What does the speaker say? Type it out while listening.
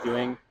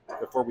doing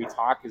before we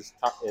talk is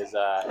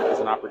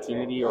an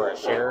opportunity or a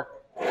share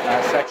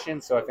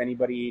section. So if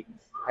anybody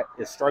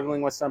is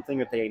struggling with something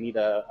that they need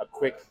a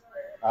quick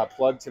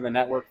plug to the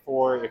network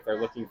for, if they're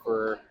looking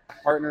for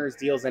partners,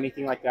 deals,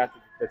 anything like that,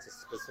 that's a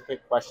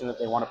specific question that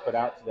they want to put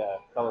out to the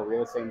fellow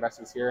real estate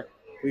investors here,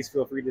 please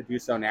feel free to do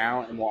so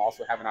now, and we'll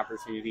also have an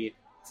opportunity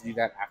to do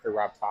that after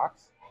Rob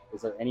talks.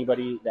 Is there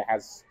anybody that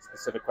has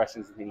specific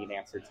questions that they need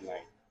answered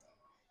tonight?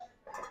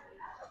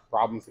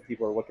 Problems that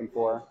people are looking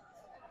for?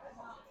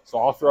 So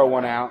I'll throw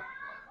one out.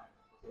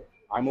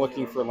 I'm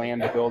looking for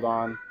land to build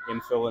on,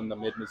 infill in the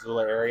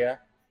mid-Missoula area.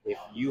 If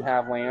you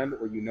have land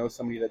or you know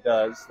somebody that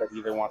does, that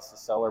either wants to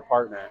sell or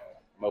partner,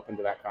 I'm open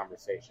to that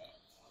conversation.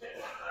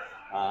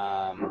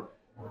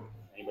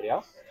 Anybody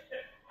else?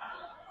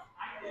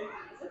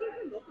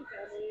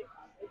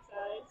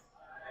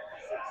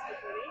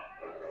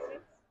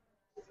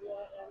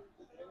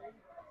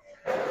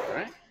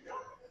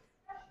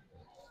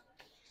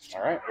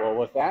 All right. Well,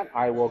 with that,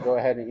 I will go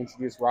ahead and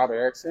introduce Rob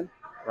Erickson.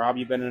 Rob,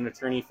 you've been an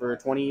attorney for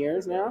 20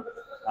 years now,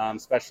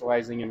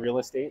 specializing in real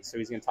estate. So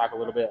he's going to talk a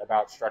little bit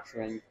about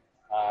structuring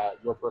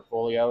your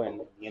portfolio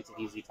and the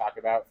entities you talk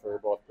about for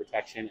both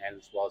protection and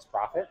as well as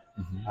profit.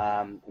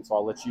 And so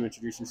I'll let you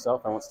introduce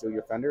yourself. I won't steal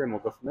your thunder, and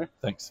we'll go from there.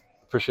 Thanks.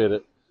 Appreciate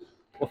it.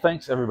 Well,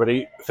 thanks,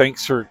 everybody.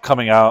 Thanks for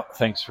coming out.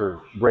 Thanks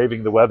for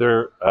braving the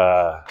weather.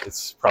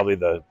 It's probably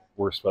the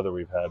worst weather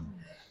we've had.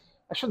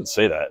 I shouldn't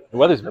say that. The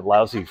weather's been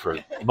lousy for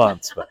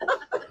months, but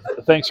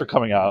thanks for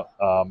coming out,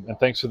 and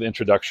thanks for the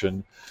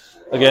introduction.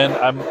 Again,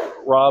 I'm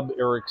Rob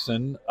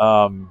Erickson.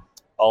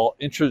 I'll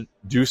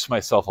introduce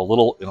myself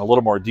in a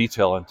little more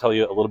detail and tell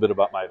you a little bit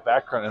about my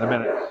background in a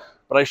minute.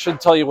 But I should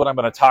tell you what I'm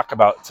going to talk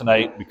about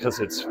tonight, because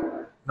it's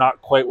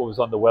not quite what was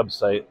on the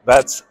website.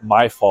 That's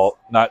my fault,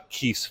 not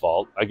Keith's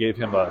fault. I gave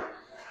him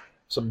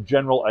some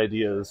general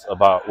ideas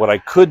about what I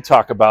could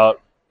talk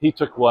about. He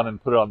took one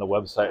and put it on the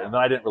website, and then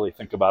I didn't really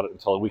think about it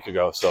until a week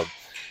ago. So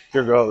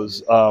here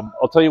goes.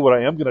 I'll tell you what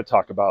I am going to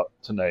talk about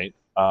tonight.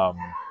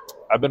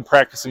 I've been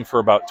practicing for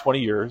about 20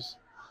 years,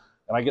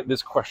 and I get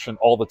this question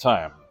all the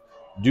time.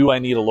 Do I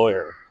need a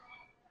lawyer?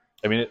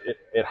 I mean,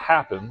 it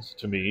happens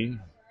to me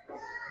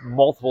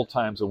multiple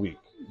times a week.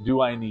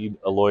 Do I need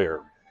a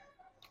lawyer?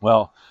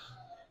 Well,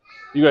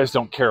 you guys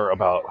don't care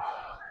about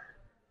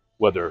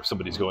whether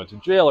somebody's going to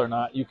jail or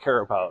not. You care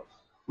about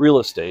real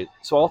estate.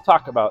 So I'll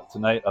talk about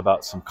tonight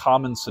about some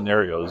common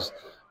scenarios,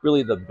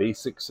 really the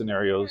basic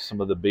scenarios, some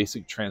of the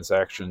basic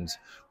transactions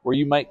where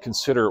you might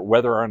consider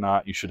whether or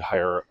not you should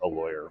hire a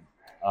lawyer.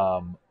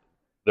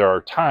 There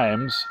are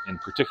times in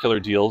particular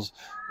deals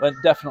when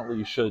definitely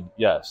you should,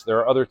 yes. There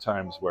are other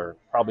times where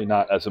probably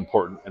not as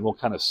important, and we'll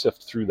kind of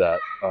sift through that.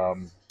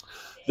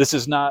 This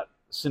is not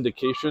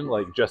syndication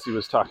like Jesse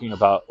was talking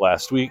about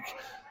last week.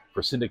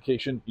 For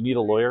syndication, you need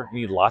a lawyer.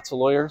 You need lots of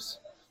lawyers.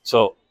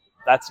 So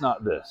that's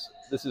not this.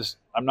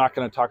 I'm not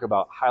going to talk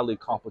about highly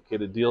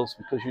complicated deals,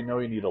 because you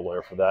need a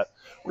lawyer for that.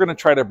 We're going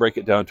to try to break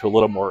it down to a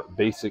little more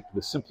basic,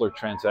 the simpler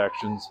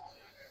transactions.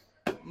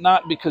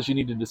 Not because you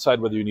need to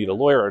decide whether you need a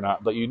lawyer or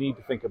not, but you need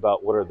to think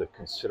about what are the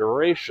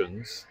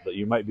considerations that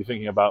you might be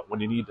thinking about when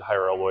you need to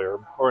hire a lawyer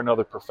or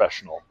another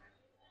professional.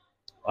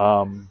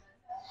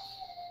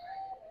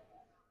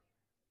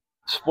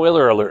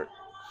 Spoiler alert,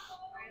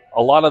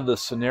 a lot of the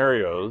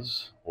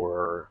scenarios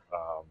or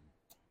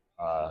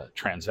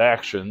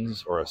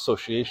transactions or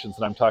associations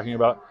that I'm talking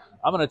about,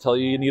 I'm going to tell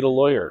you need a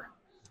lawyer.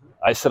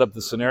 I set up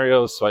the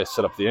scenarios, so I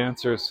set up the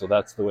answers, so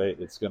that's the way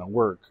it's going to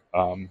work.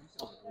 What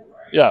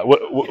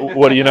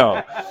do you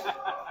know?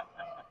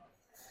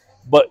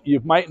 But you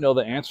might know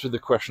the answer to the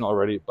question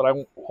already, but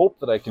I hope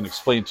that I can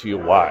explain to you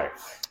why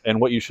and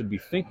what you should be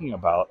thinking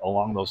about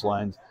along those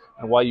lines,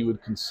 and why you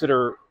would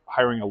consider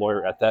hiring a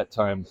lawyer at that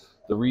time,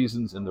 the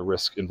reasons and the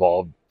risk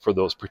involved for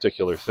those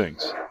particular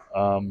things.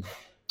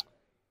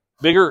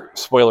 Bigger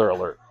spoiler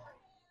alert.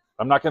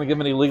 I'm not going to give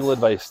any legal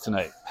advice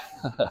tonight.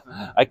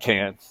 I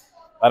can't.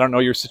 I don't know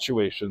your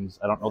situations.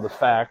 I don't know the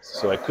facts,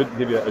 so I couldn't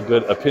give you a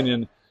good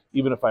opinion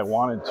even if I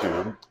wanted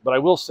to. But I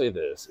will say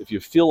this. If you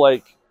feel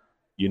like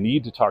you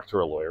need to talk to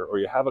a lawyer or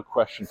you have a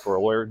question for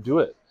a lawyer, do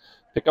it.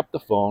 Pick up the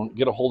phone,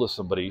 get a hold of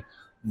somebody.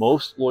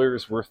 Most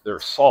lawyers worth their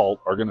salt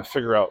are going to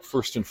figure out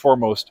first and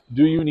foremost,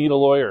 do you need a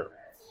lawyer?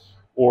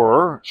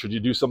 Or should you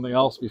do something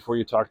else before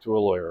you talk to a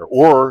lawyer?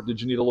 Or did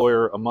you need a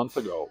lawyer a month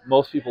ago?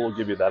 Most people will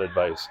give you that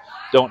advice.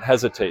 Don't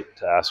hesitate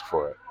to ask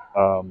for it.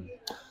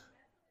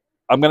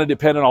 I'm going to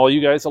depend on all you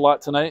guys a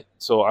lot tonight,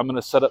 so I'm going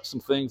to set up some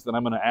things that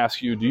I'm going to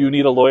ask you, do you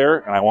need a lawyer?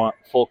 And I want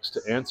folks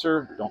to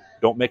answer.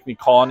 Don't make me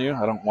call on you.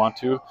 I don't want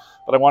to,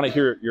 but I want to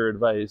hear your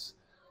advice.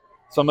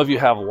 Some of you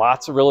have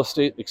lots of real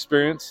estate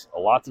experience,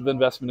 lots of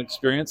investment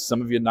experience.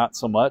 Some of you not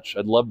so much.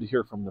 I'd love to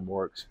hear from the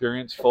more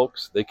experienced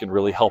folks. They can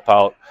really help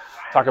out,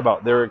 talk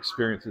about their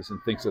experiences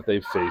and things that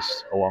they've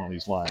faced along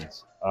these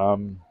lines.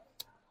 I'll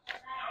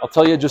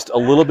tell you just a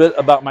little bit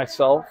about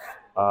myself.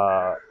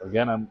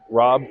 Again, I'm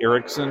Rob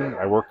Erickson.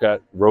 I work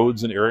at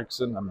Rhodes and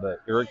Erickson. I'm the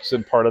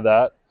Erickson part of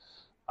that.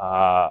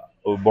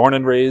 Born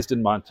and raised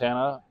in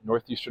Montana,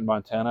 northeastern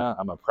Montana.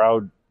 I'm a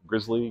proud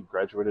Grizzly,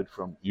 graduated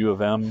from U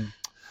of M.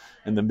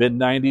 in the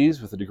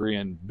mid-90s with a degree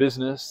in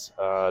business,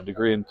 a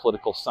degree in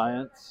political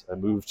science. I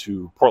moved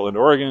to Portland,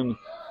 Oregon,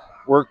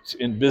 worked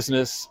in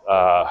business.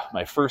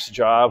 My first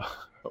job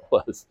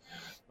was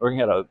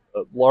working at a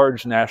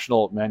large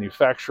national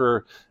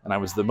manufacturer, and I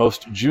was the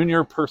most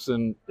junior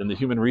person in the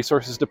human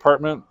resources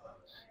department,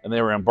 and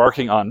they were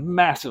embarking on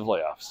massive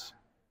layoffs,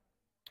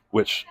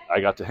 which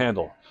I got to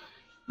handle.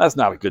 That's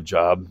not a good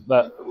job.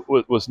 That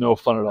was no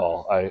fun at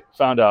all. I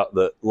found out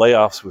that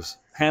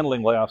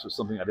handling layoffs was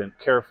something I didn't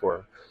care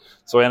for.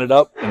 So I ended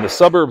up in the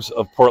suburbs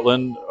of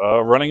Portland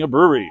running a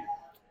brewery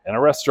and a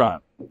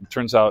restaurant. It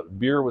turns out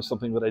beer was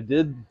something that I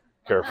did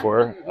care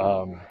for,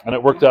 and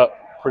it worked out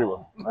pretty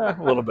well,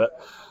 a little bit.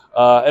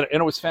 And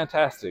it was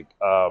fantastic.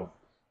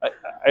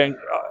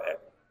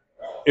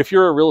 If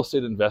you're a real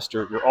estate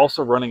investor, you're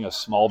also running a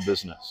small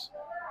business.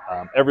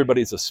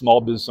 Everybody's a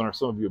small business owner.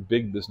 Some of you are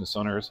big business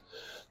owners.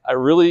 I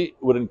really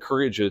would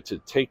encourage you to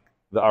take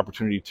the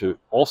opportunity to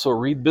also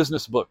read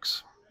business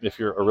books if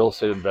you're a real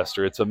estate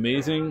investor. It's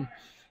amazing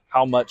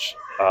how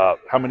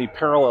many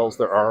parallels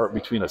there are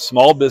between a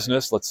small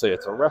business, let's say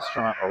it's a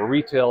restaurant or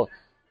retail,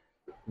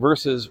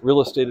 versus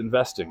real estate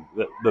investing.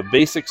 The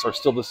basics are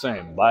still the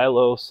same. Buy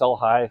low, sell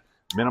high,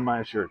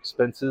 minimize your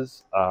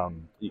expenses.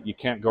 You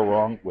can't go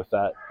wrong with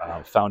that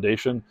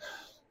foundation.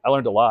 I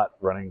learned a lot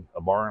running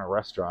a bar and a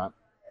restaurant,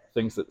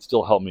 things that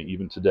still help me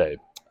even today.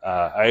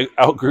 I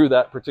outgrew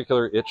that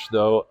particular itch,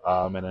 though,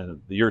 and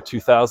in the year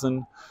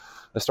 2000,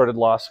 I started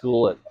law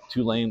school at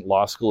Tulane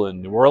Law School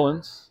in New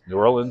Orleans. New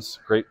Orleans,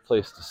 great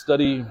place to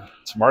study.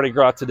 It's Mardi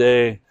Gras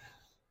today.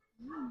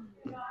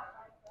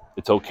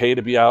 It's okay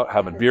to be out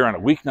having beer on a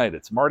weeknight.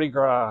 It's Mardi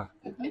Gras.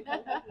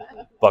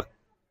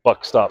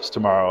 Buck stops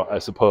tomorrow, I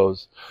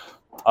suppose.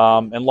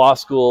 In law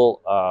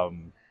school,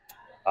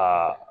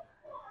 I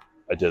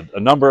did a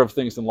number of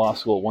things in law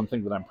school. One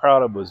thing that I'm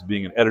proud of was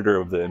being an editor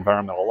of the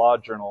Environmental Law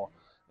Journal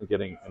and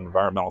getting an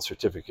environmental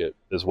certificate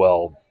as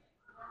well.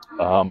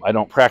 I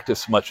don't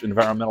practice much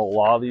environmental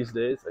law these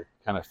days. I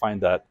kind of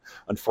find that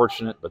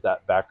unfortunate, but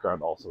that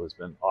background also has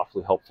been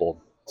awfully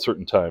helpful at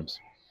certain times.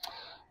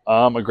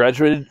 I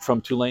graduated from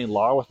Tulane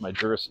Law with my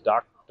Juris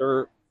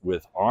Doctor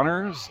with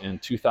honors in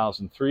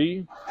 2003,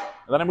 and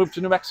then I moved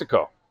to New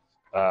Mexico.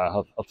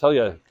 I'll tell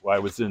you why I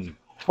was in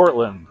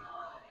Portland,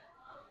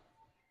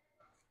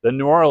 then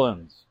New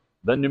Orleans,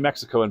 then New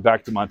Mexico, and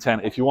back to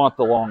Montana. If you want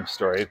the long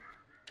story,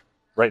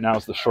 right now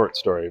is the short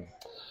story.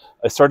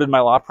 I started my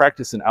law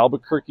practice in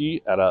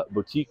Albuquerque at a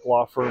boutique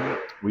law firm.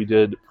 We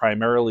did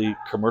primarily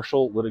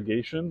commercial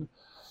litigation.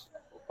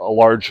 A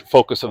large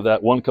focus of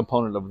that, one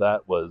component of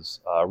that was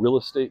real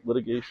estate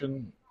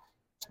litigation.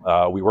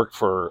 We worked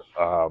for,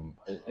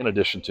 in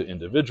addition to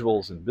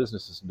individuals and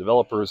businesses and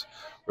developers,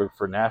 we worked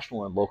for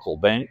national and local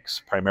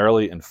banks,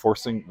 primarily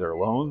enforcing their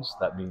loans.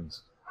 That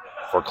means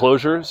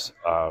foreclosures.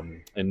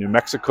 In New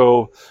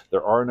Mexico,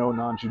 there are no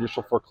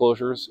non-judicial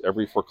foreclosures.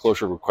 Every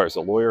foreclosure requires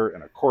a lawyer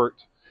and a court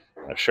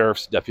and a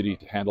sheriff's deputy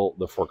to handle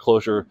the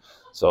foreclosure.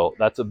 So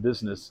that's a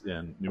business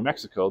in New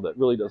Mexico that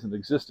really doesn't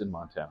exist in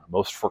Montana.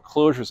 Most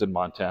foreclosures in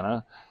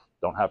Montana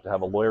don't have to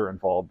have a lawyer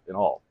involved in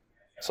all.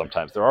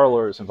 Sometimes there are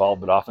lawyers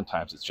involved, but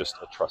oftentimes it's just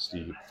a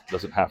trustee. It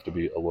doesn't have to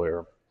be a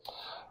lawyer.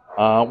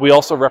 We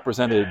also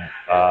represented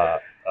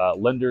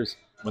lenders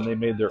when they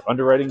made their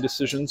underwriting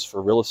decisions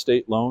for real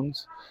estate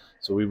loans.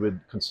 So we would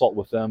consult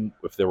with them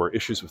if there were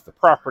issues with the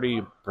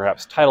property,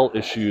 perhaps title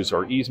issues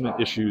or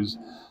easement issues.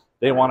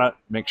 They want to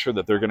make sure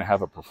that they're going to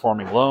have a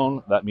performing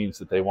loan. That means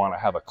that they want to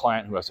have a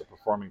client who has a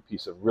performing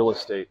piece of real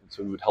estate. And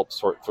so we would help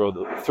sort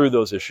through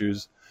those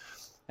issues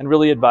and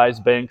really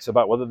advise banks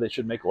about whether they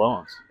should make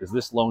loans. Is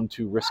this loan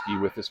too risky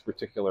with this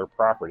particular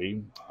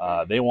property?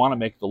 They want to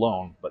make the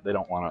loan, but they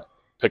don't want to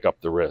pick up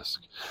the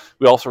risk.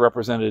 We also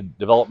represented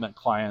development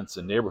clients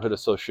and neighborhood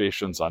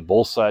associations on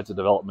both sides of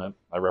development.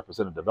 I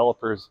represented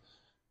developers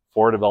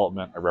for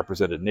development. I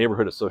represented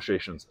neighborhood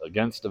associations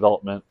against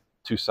development,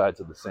 two sides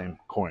of the same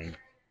coin.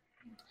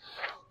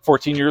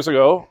 14 years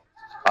ago,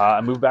 I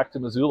moved back to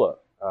Missoula,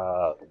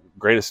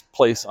 greatest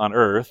place on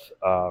earth.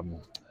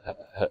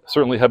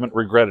 Certainly haven't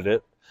regretted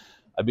it.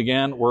 I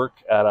began work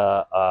at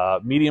a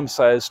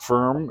medium-sized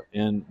firm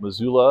in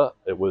Missoula.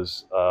 It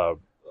was a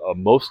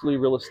mostly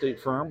real estate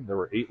firm. There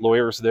were 8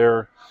 lawyers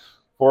there.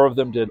 4 of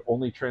them did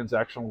only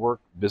transactional work,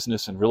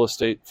 business and real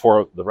estate.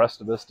 The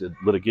rest of us did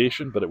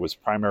litigation, but it was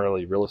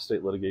primarily real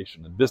estate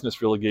litigation and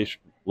business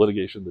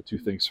litigation. The two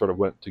things sort of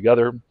went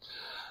together.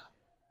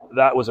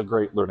 That was a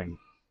great learning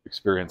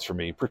experience for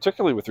me,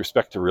 particularly with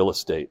respect to real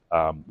estate.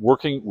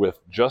 Working with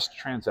just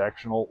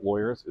transactional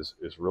lawyers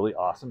is really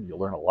awesome. You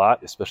learn a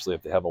lot, especially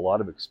if they have a lot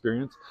of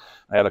experience.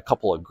 I had a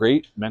couple of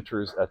great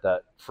mentors at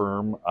that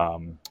firm,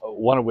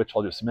 one of which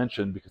I'll just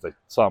mention because I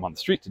saw him on the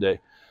street today.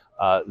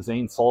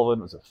 Zane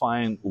Sullivan was a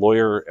fine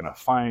lawyer and a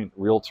fine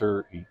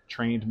realtor. He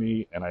trained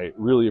me, and I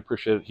really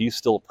appreciate it. He's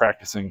still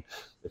practicing.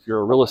 If you're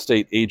a real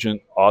estate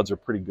agent, odds are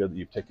pretty good that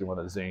you've taken one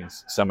of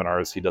Zane's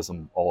seminars. He does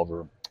them all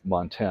over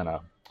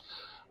Montana.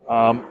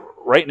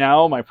 Right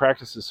now, my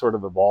practice has sort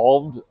of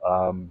evolved.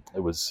 It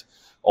was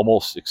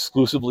almost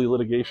exclusively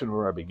litigation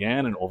where I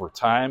began, and over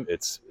time,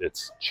 it's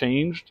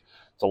changed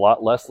It's a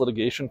lot less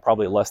litigation,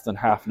 probably less than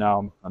half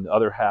now. And the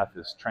other half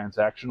is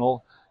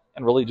transactional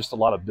and really just a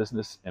lot of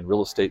business and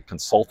real estate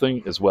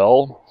consulting as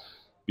well.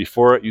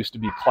 Before, it used to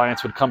be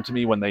clients would come to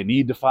me when they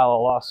need to file a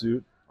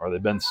lawsuit or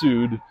they've been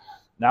sued.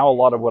 Now a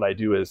lot of what I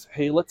do is,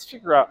 hey, let's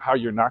figure out how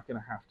you're not going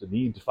to have to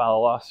need to file a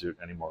lawsuit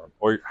anymore,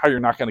 or how you're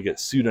not going to get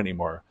sued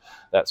anymore.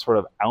 That sort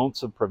of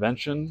ounce of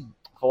prevention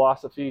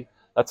philosophy,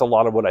 that's a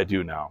lot of what I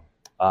do now.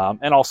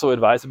 And also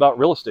advise about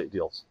real estate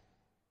deals,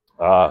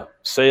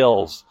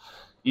 sales,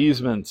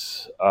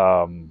 easements,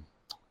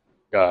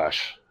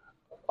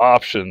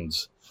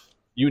 options,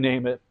 you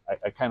name it.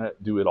 I kind of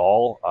do it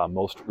all.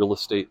 Most real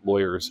estate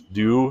lawyers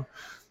do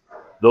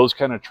those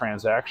kind of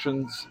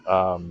transactions.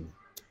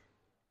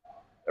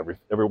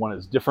 Everyone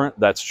is different,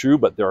 that's true,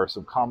 but there are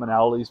some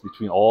commonalities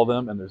between all of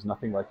them, and there's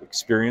nothing like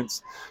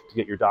experience to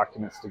get your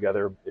documents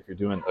together if you're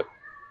doing a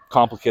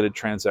complicated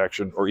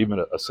transaction or even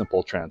a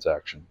simple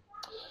transaction.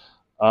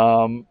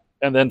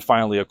 And then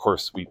finally, of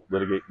course, we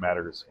litigate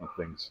matters when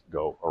things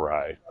go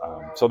awry.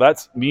 So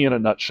that's me in a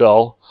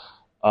nutshell.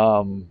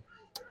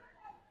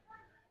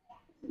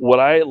 What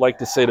I like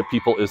to say to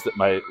people is that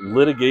my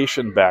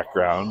litigation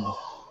background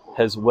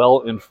has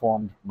well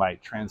informed my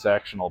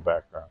transactional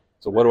background.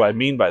 So what do I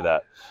mean by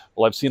that?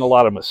 Well, I've seen a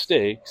lot of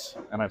mistakes,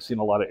 and I've seen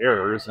a lot of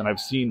errors, and I've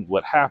seen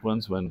what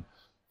happens when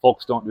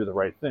folks don't do the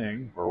right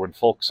thing, or when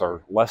folks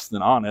are less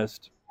than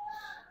honest.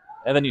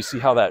 And then you see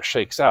how that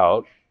shakes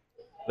out.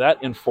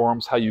 That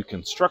informs how you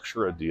can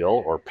structure a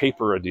deal or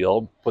paper a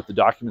deal, put the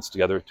documents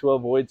together to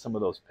avoid some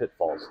of those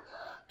pitfalls.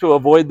 To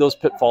avoid those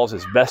pitfalls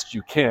as best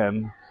you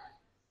can,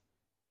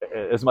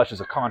 as much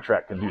as a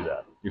contract can do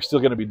that. You're still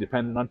going to be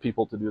dependent on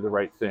people to do the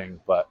right thing,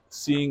 but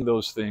seeing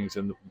those things,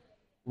 and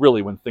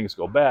really when things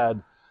go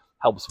bad,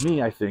 helps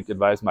me, I think,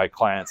 advise my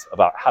clients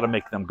about how to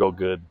make them go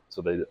good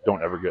so they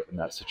don't ever get in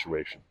that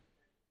situation.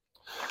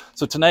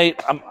 So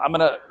tonight, I'm going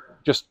to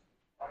just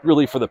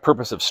really, for the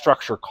purpose of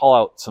structure, call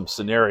out some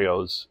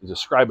scenarios,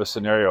 describe a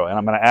scenario, and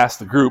I'm going to ask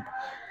the group,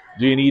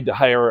 do you need to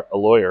hire a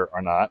lawyer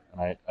or not?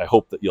 And I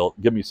hope that you'll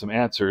give me some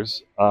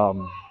answers.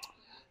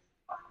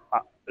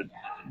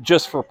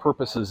 Just for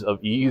purposes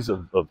of ease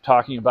of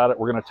talking about it,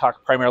 we're going to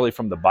talk primarily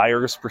from the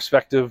buyer's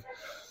perspective.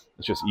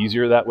 It's just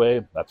easier that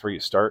way. That's where you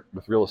start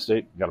with real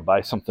estate. You got to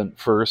buy something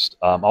first.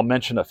 I'll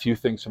mention a few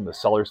things from the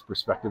seller's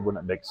perspective when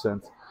it makes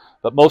sense.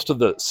 But most of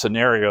the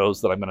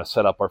scenarios that I'm going to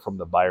set up are from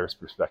the buyer's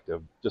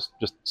perspective, just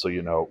so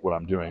you know what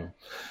I'm doing.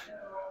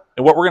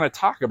 And what we're going to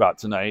talk about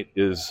tonight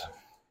is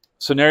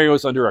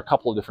scenarios under a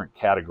couple of different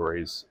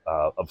categories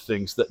of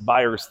things that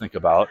buyers think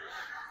about,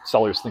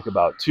 sellers think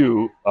about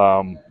too,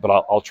 but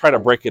I'll try to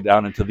break it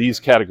down into these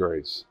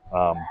categories.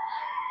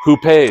 Who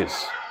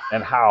pays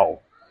and how?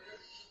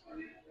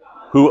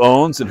 Who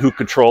owns and who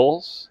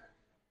controls?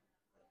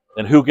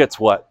 And who gets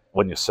what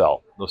when you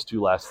sell? Those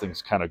two last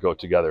things kind of go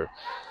together.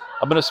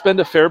 I'm going to spend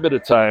a fair bit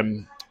of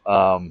time,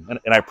 and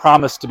I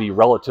promise to be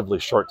relatively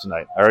short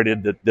tonight. I already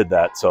did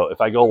that, so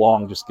if I go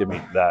long, just give me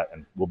that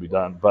and we'll be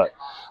done. But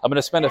I'm going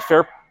to spend a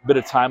fair bit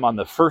of time on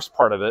the first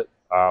part of it,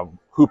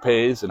 who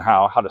pays and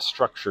how to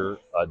structure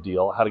a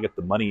deal, how to get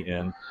the money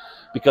in,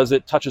 because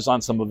it touches on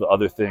some of the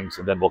other things,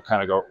 and then we'll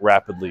kind of go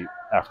rapidly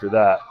after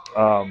that.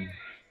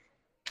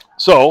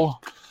 So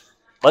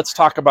let's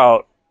talk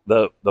about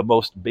the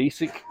most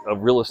basic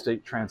of real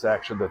estate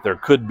transaction that there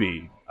could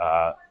be.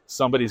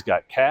 Somebody's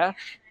got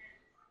cash,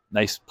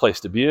 nice place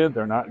to be in.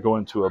 They're not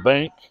going to a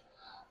bank.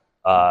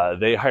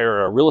 They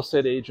hire a real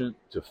estate agent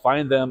to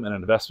find them an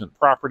investment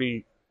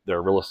property.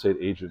 Their real estate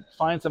agent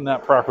finds them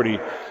that property,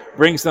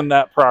 brings them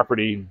that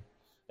property,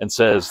 and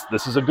says,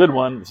 this is a good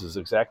one. This is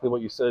exactly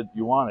what you said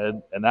you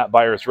wanted. And that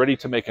buyer is ready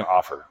to make an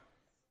offer.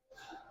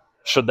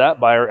 Should that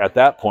buyer at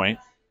that point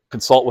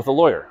consult with a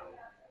lawyer?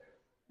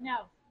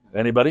 No.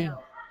 Anybody?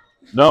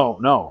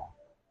 No.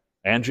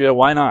 Andrea,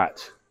 why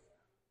not?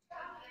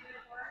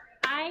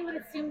 I would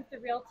assume the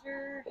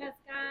realtor has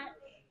got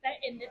that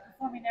in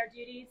performing their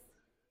duties.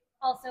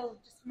 Also,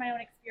 just from my own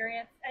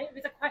experience, it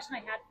was a question I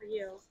had for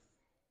you.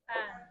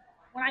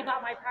 When I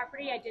got my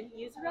property, I didn't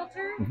use a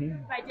realtor,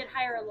 but I did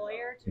hire a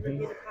lawyer to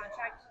review the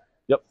contract.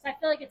 Yep. So I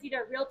feel like it's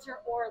either a realtor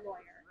or a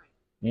lawyer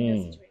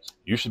in this situation.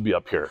 You should be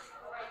up here.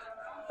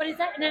 But is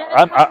that?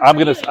 I'm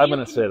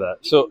gonna say that.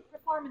 So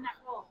perform in that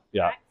role.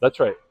 Yeah, correct? that's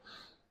right.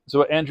 So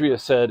what Andrea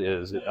said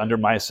is, under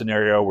my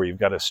scenario where you've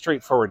got a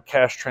straightforward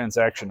cash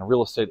transaction, a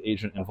real estate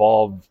agent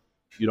involved,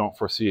 you don't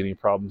foresee any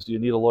problems. Do you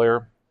need a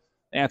lawyer?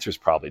 The answer is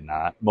probably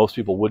not. Most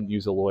people wouldn't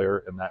use a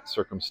lawyer in that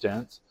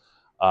circumstance.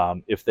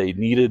 If they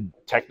needed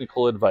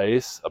technical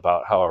advice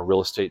about how a real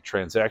estate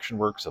transaction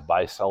works, a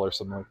buy-sell or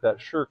something like that,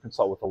 sure,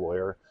 consult with a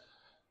lawyer.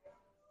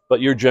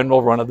 But your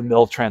general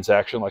run-of-the-mill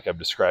transaction, like I've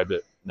described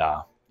it,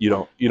 nah, you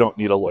don't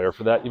need a lawyer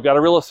for that. You've got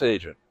a real estate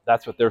agent.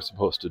 That's what they're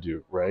supposed to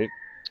do, right?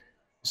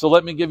 So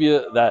let me give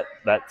you that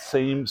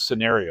same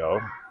scenario,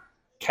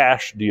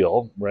 cash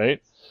deal,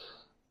 right?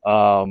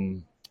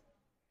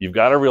 You've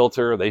got a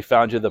realtor. They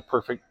found you the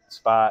perfect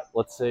spot.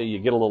 Let's say you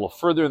get a little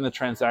further in the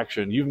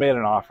transaction. You've made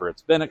an offer.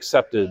 It's been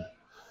accepted.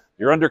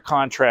 You're under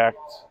contract.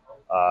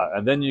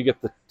 And then you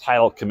get the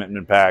title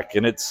commitment back.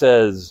 And it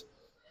says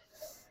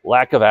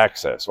lack of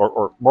access,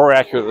 or more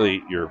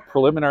accurately, your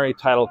preliminary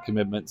title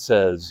commitment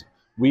says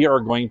we are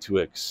going to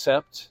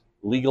accept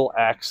legal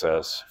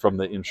access from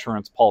the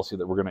insurance policy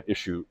that we're going to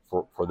issue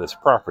for this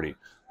property.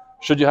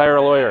 Should you hire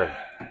a lawyer?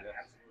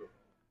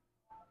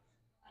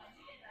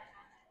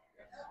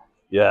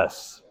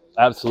 Yes,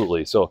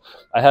 absolutely. So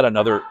I had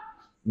another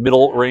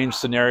middle range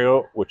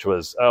scenario, which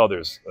was,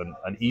 there's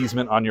an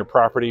easement on your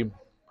property.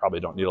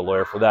 Probably don't need a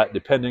lawyer for that,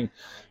 depending.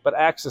 But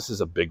access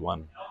is a big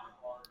one.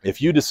 If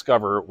you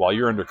discover while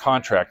you're under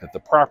contract that the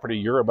property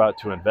you're about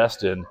to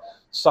invest in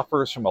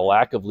suffers from a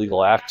lack of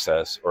legal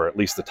access, or at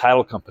least the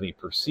title company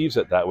perceives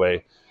it that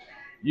way,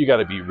 you got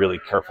to be really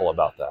careful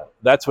about that.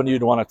 That's when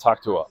you'd want to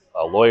talk to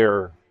a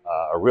lawyer,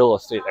 a real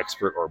estate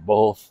expert, or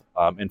both,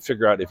 and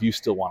figure out if you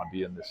still want to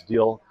be in this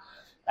deal.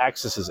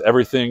 Access is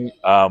everything.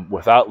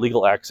 Without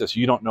legal access,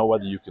 you don't know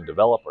whether you can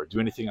develop or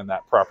do anything on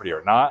that property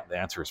or not. The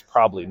answer is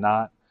probably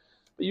not.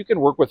 But you can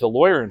work with a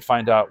lawyer and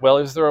find out, well,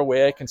 is there a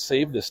way I can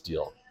save this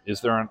deal? Is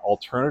there an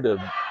alternative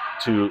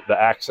to the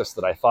access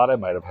that I thought I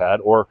might have had?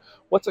 Or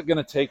what's it going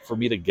to take for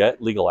me to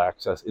get legal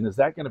access? And is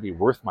that going to be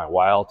worth my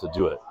while to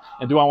do it?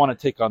 And do I want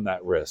to take on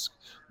that risk?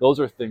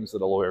 Those are things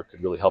that a lawyer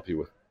could really help you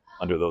with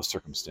under those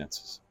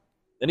circumstances.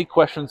 Any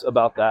questions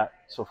about that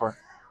so far?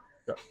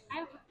 Yeah.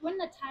 Wouldn't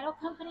the title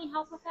company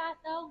help with that,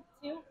 though,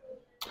 too?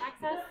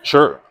 Access?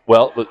 Sure.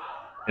 Well,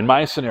 in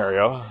my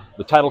scenario,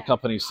 the title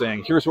company is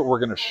saying, here's what we're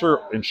going to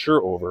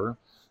insure over.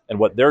 And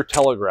what they're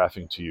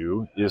telegraphing to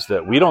you is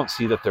that we don't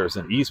see that there's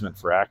an easement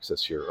for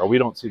access here, or we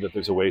don't see that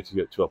there's a way to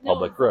get to a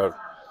public road.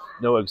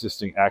 No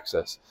existing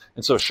access.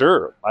 And so,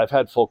 sure, I've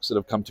had folks that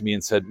have come to me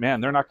and said,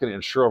 man, they're not going to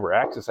insure over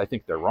access. I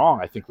think they're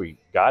wrong. I think we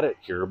got it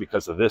here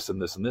because of this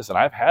and this and this. And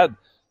I've had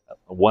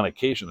one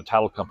occasion, a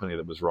title company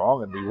that was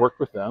wrong, and we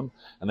worked with them,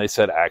 and they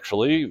said,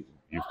 actually,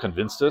 you've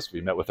convinced us. We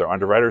met with our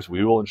underwriters.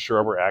 We will insure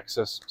over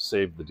access,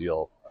 save the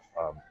deal.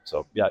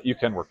 So, yeah, you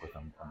can work with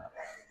them on that.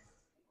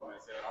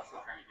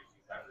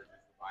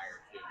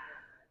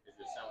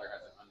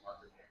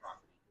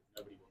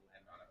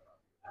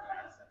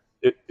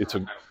 It's a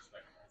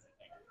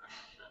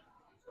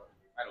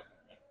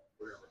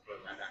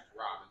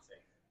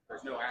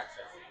there's no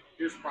access.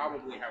 Here's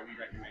probably how we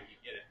recommend you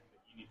get it,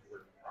 but you need to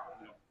work with the problem.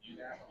 We don't do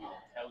that. We don't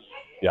tell you.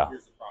 Yeah.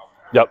 Here's the problem.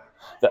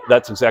 Yep,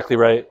 that's exactly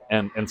right.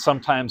 And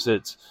sometimes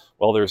it's,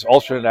 well, there's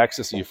alternate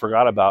access that you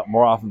forgot about.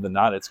 More often than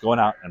not, it's going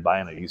out and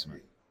buying an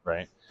easement,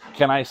 right?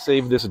 Can I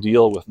save this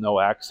deal with no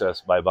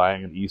access by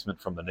buying an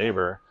easement from the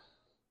neighbor?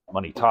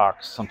 Money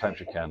talks. Sometimes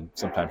you can,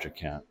 sometimes you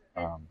can't.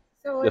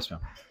 Yes, ma'am.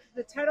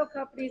 The title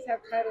companies have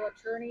title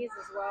attorneys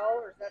as well,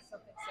 or is that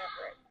something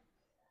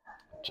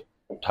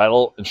separate?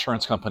 Title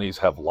insurance companies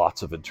have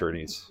lots of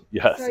attorneys.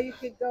 Yes. So you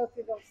could go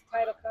through those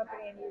title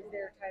company and use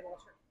their title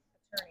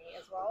attorney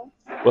as well?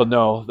 Well,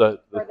 no.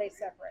 Or are they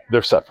separate?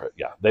 They're separate,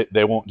 yeah.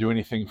 They won't do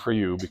anything for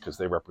you because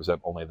they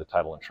represent only the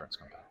title insurance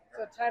company.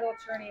 So title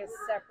attorney is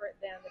separate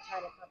than the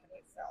title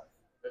company itself?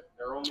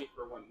 They're only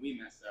for when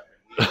we mess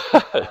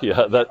up. And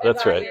yeah,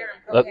 that's right.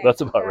 Okay.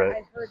 That's about right.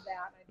 I heard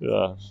that.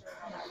 Yeah.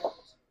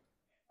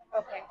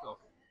 Okay.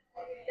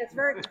 It's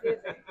very confusing.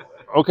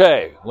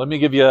 Okay, let me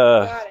give you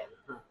Got it.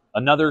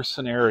 another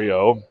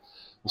scenario.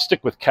 We'll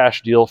stick with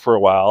cash deal for a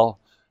while,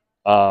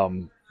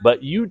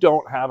 but you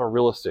don't have a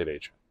real estate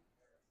agent.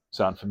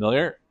 Sound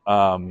familiar?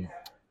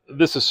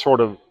 This is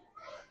sort of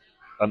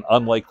an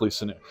unlikely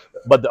scenario,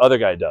 but the other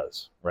guy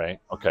does, right?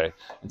 Okay,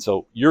 and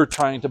so you're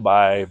trying to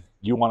buy,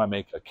 you want to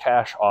make a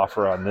cash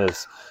offer on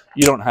this.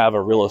 You don't have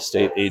a real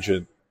estate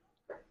agent.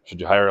 Should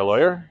you hire a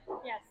lawyer?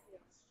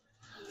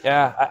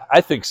 Yeah,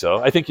 I think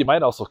so. I think you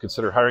might also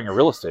consider hiring a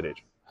real estate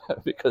agent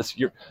because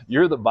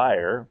you're the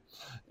buyer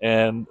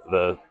and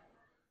the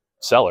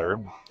seller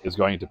is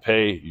going to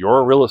pay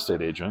your real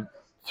estate agent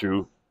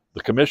through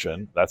the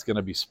commission. That's going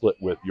to be split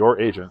with your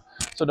agent.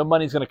 So no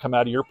money's going to come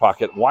out of your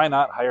pocket. Why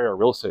not hire a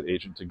real estate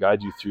agent to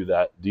guide you through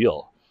that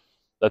deal?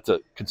 That's a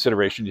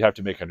consideration you have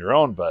to make on your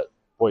own, but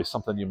boy,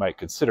 something you might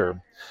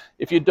consider.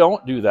 If you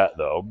don't do that,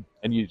 though,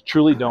 and you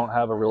truly don't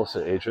have a real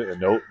estate agent and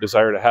no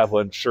desire to have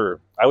one, sure,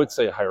 I would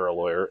say hire a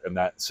lawyer in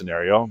that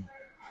scenario,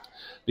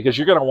 because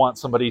you're going to want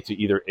somebody to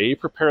either A,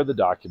 prepare the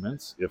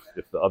documents if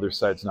the other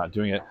side's not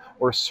doing it,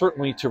 or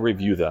certainly to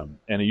review them.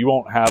 And you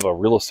won't have a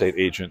real estate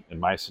agent in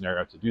my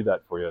scenario to do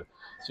that for you.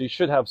 So you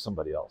should have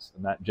somebody else,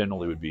 and that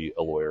generally would be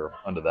a lawyer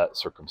under that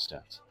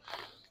circumstance.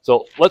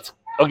 So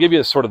I'll give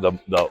you sort of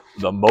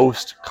the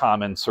most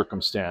common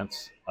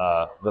circumstance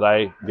that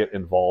I get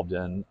involved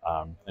in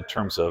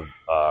terms of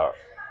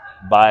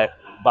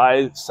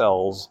buy,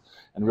 sells,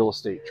 and real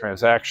estate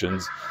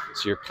transactions.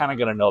 So you're kind of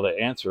going to know the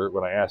answer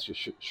when I ask you,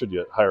 should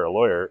you hire a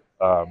lawyer?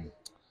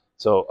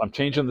 So I'm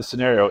changing the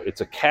scenario.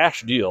 It's a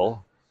cash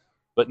deal,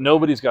 but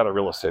nobody's got a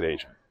real estate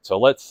agent. So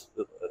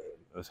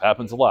this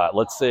happens a lot.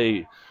 Let's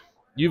say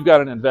you've got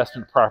an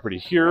investment property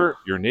here.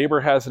 Your neighbor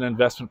has an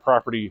investment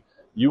property.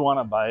 You want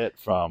to buy it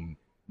from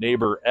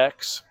neighbor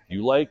X.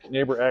 You like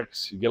neighbor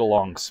X. You get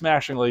along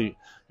smashingly.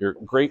 You're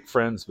great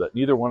friends, but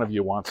neither one of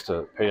you wants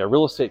to pay a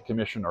real estate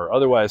commission or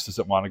otherwise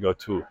doesn't want to go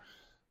to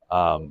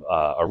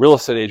a real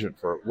estate agent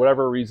for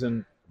whatever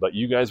reason. but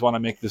you guys want to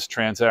make this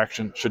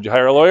transaction. Should you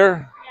hire a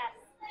lawyer?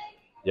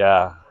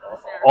 Yes. Yeah,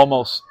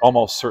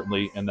 almost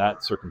certainly in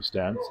that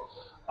circumstance.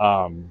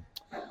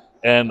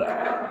 And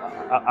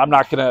I'm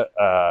not going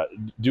to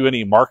do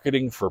any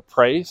marketing for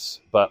price,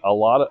 but a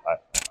lot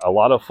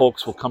of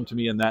folks will come to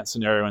me in that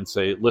scenario and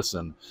say,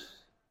 listen,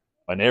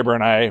 my neighbor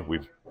and I,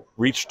 we've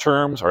reached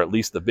terms, or at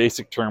least the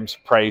basic terms,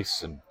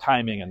 price and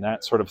timing and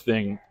that sort of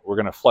thing. We're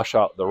going to flesh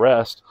out the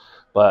rest,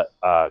 but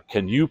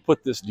can you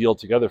put this deal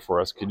together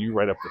for us? Can you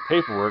write up the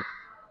paperwork?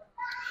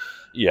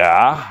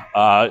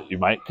 Yeah, you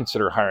might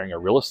consider hiring a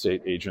real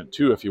estate agent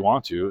too if you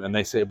want to. And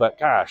they say, but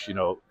gosh, 5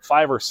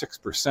 or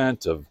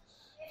 6% of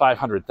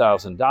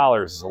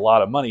 $500,000 is a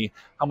lot of money.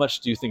 How much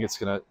do you think it's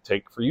going to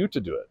take for you to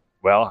do it?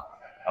 Well,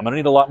 I'm going to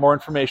need a lot more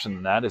information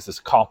than that. Is this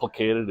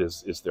complicated?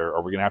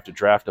 Are we going to have to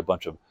draft a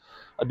bunch of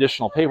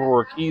additional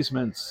paperwork,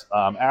 easements,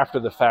 after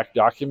the fact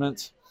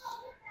documents?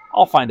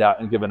 I'll find out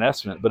and give an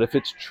estimate. But if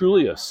it's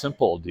truly a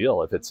simple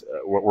deal, if it's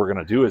what we're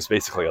going to do is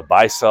basically a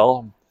buy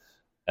sell,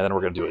 and then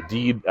we're going to do a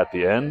deed at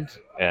the end,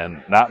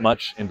 and not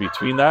much in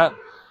between that,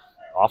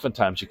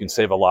 oftentimes you can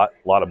save a lot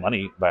of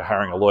money by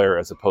hiring a lawyer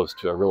as opposed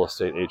to a real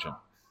estate agent.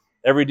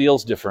 Every deal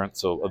is different,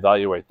 so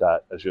evaluate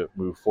that as you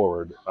move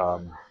forward.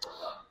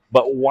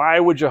 But why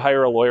would you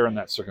hire a lawyer in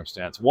that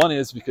circumstance? One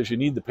is because you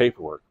need the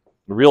paperwork.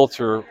 A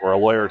realtor or a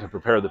lawyer to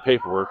prepare the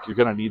paperwork, you're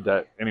going to need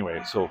that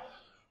anyway. So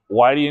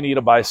why do you need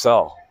a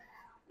buy-sell?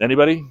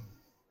 Anybody?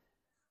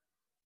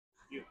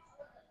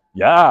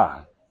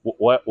 Yeah.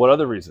 What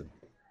other reason?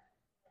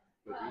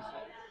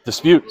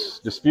 Disputes.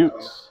 Just to have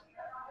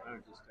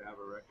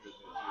a record that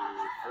you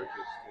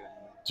purchased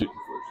and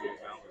what the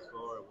amount was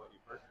for and what you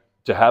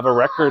purchased. To have a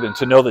record and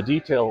to know the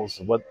details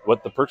of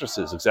what the purchase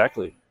is,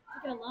 exactly.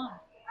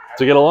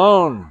 To get a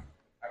loan.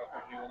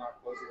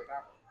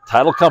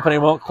 Title company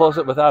won't close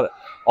it without it.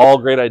 All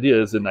great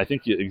ideas, and I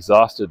think you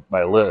exhausted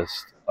my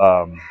list.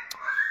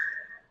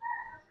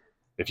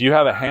 If you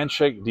have a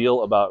handshake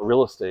deal about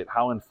real estate,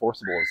 how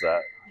enforceable is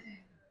that?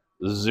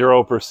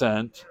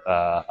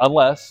 0%,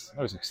 unless,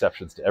 there's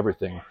exceptions to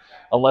everything,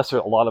 unless there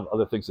are a lot of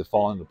other things that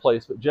fall into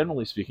place. But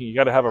generally speaking, you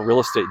got to have a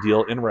real estate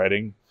deal in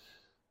writing.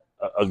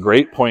 A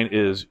great point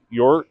is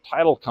your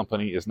title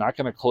company is not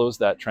going to close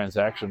that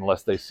transaction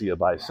unless they see a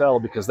buy-sell,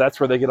 because that's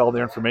where they get all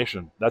their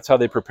information. That's how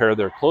they prepare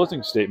their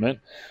closing statement.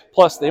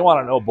 Plus, they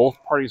want to know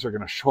both parties are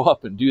going to show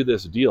up and do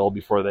this deal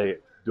before they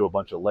do a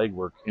bunch of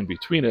legwork in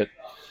between it.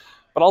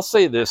 But I'll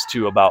say this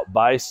too about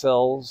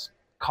buy-sells,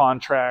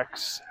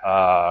 contracts,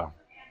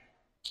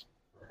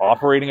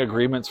 operating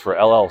agreements for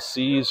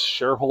LLCs,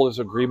 shareholders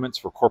agreements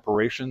for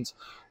corporations,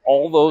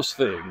 all those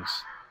things,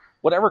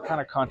 whatever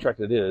kind of contract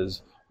it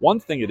is, one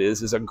thing it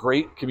is a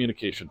great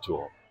communication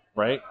tool,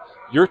 right?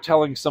 You're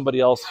telling somebody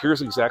else,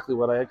 here's exactly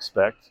what I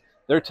expect.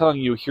 They're telling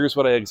you, here's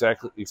what I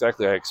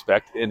exactly I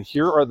expect, and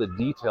here are the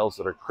details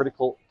that are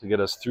critical to get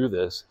us through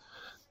this.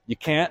 You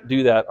can't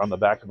do that on the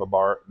back of a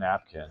bar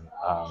napkin.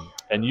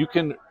 And you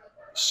can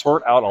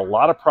sort out a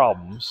lot of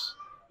problems,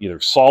 either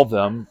solve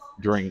them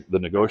during the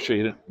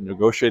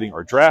negotiating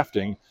or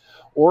drafting,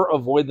 or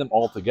avoid them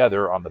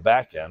altogether on the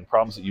back end,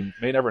 problems that you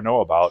may never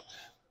know about,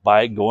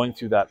 by going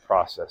through that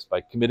process, by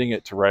committing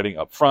it to writing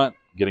up front,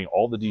 getting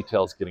all the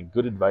details, getting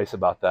good advice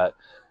about that,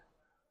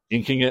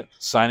 inking it,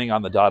 signing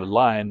on the dotted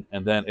line,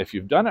 and then if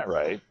you've done it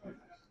right,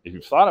 if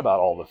you've thought about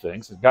all the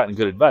things and gotten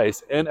good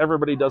advice, and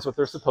everybody does what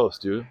they're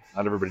supposed to,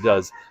 not everybody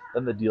does,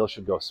 then the deal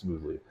should go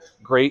smoothly.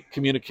 Great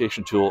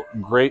communication tool,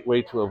 great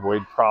way to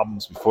avoid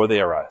problems before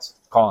they arise.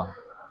 Colin?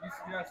 Do you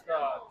suggest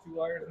 2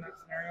 lawyers in that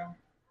scenario?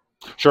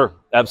 Sure,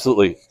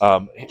 absolutely.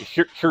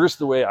 Here's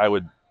the way I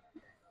would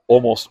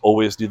almost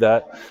always do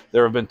that.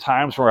 There have been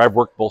times where I've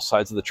worked both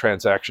sides of the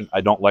transaction. I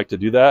don't like to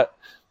do that.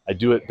 I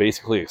do it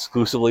basically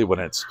exclusively when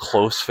it's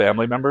close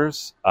family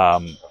members,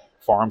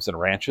 farms and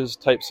ranches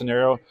type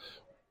scenario.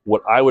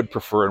 What I would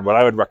prefer and what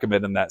I would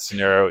recommend in that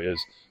scenario is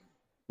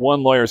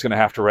one lawyer is going to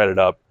have to write it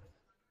up.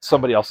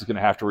 Somebody else is going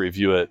to have to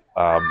review it.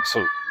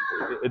 So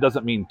it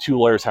doesn't mean 2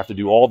 lawyers have to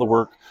do all the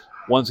work.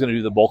 One's going to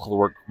do the bulk of the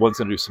work. One's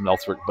going to do some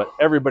else work. But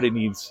everybody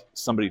needs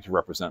somebody to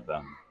represent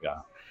them. Yeah.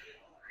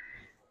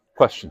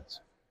 Questions?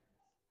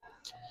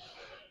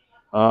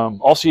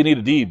 Also, you need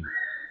a deed.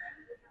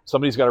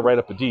 Somebody's got to write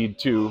up a deed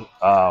too.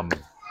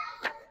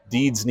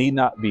 Deeds need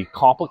not be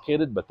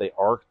complicated, but they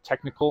are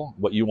technical.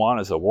 What you want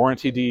is a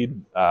warranty deed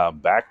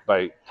backed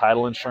by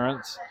title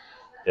insurance.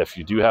 If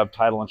you do have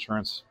title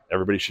insurance,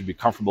 everybody should be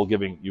comfortable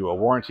giving you a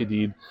warranty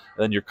deed. And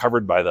then you're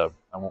covered by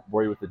I won't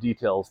bore you with the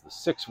details, the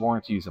 6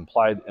 warranties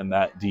implied in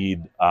that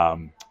deed.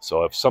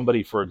 So if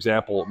somebody, for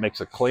example,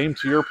 makes a claim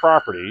to your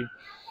property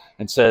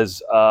and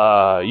says,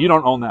 you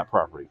don't own that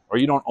property, or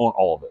you don't own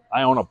all of it.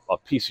 I own a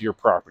piece of your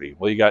property.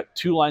 Well, you got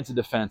 2 lines of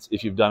defense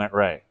if you've done it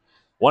right.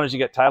 One is you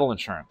get title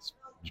insurance.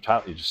 You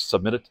just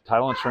submit it to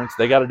title insurance.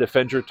 They got to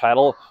defend your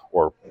title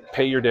or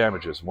pay your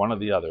damages, one or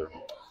the other.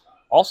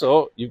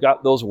 Also, you've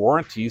got those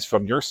warranties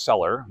from your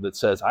seller that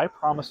says, I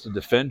promise to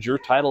defend your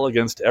title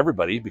against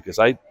everybody because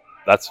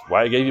that's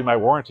why I gave you my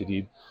warranty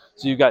deed.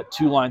 So you've got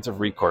 2 lines of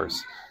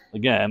recourse.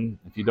 Again,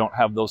 if you don't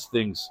have those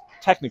things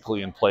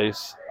technically in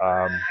place,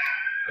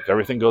 If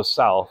everything goes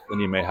south, then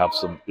you may have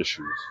some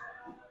issues.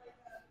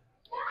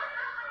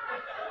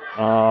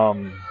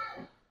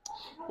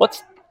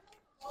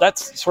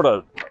 That's sort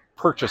of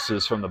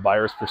purchases from the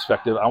buyer's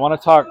perspective. I want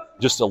to talk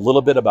just a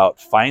little bit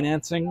about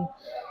financing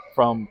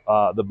from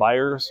the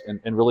buyers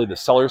and really the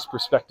seller's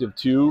perspective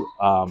too.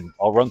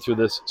 I'll run through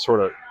this sort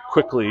of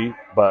quickly,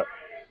 but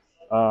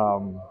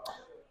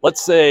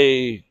let's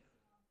say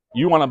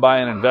you want to buy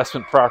an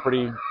investment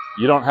property.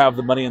 You don't have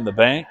the money in the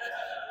bank,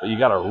 but you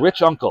got a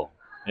rich uncle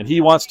and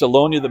he wants to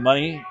loan you the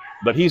money,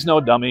 but he's no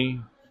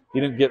dummy. He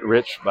didn't get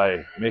rich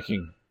by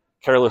making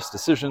careless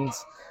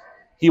decisions.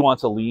 He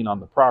wants a lien on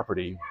the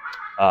property,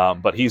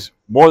 but he's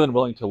more than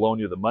willing to loan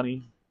you the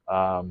money.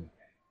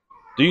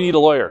 Do you need a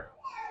lawyer?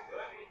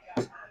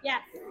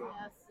 Yes.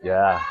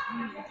 Yeah.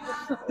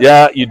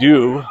 Yeah, you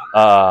do.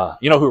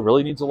 You know who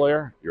really needs a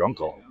lawyer? Your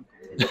uncle.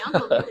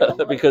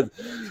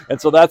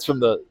 So that's from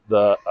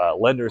the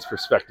lender's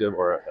perspective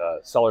or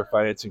seller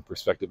financing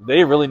perspective.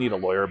 They really need a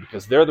lawyer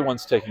because they're the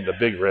ones taking the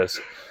big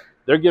risk.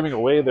 They're giving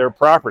away their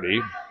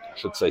property, I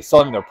should say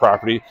selling their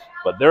property,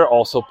 but they're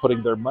also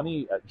putting their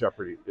money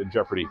in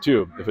jeopardy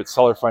too, if it's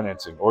seller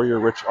financing or your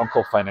rich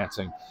uncle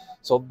financing.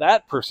 So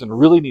that person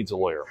really needs a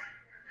lawyer,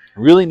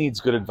 really needs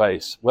good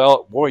advice.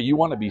 Well, boy, you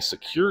want to be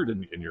secured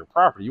in your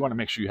property. You want to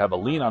make sure you have a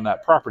lien on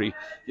that property.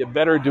 You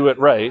better do it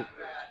right.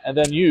 And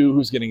then you,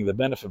 who's getting the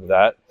benefit of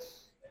that,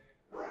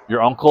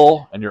 your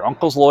uncle and your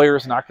uncle's lawyer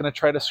is not going to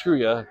try to screw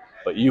you,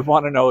 but you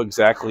want to know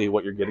exactly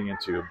what you're getting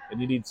into,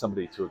 and you need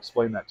somebody to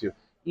explain that to you.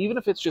 Even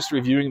if it's just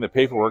reviewing the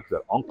paperwork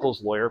that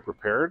uncle's lawyer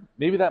prepared,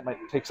 maybe that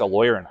takes a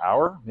lawyer an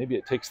hour, maybe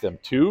it takes them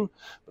 2.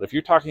 But if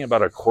you're talking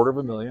about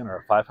 $250,000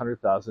 or a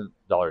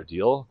 $500,000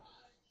 deal,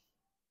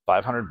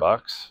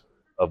 $500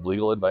 of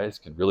legal advice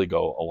can really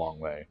go a long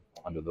way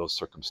under those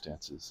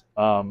circumstances.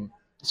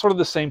 Sort of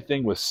the same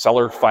thing with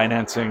seller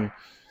financing.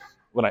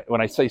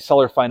 When I say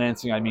seller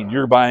financing, I mean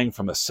you're buying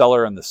from a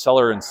seller, and the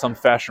seller in some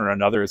fashion or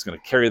another is going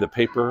to carry the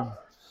paper.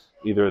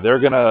 Either they're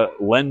going to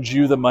lend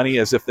you the money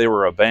as if they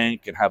were a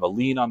bank and have a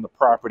lien on the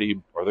property,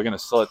 or they're going to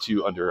sell it to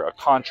you under a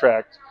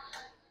contract.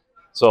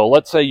 So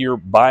let's say you're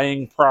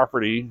buying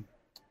property,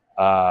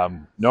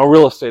 no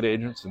real estate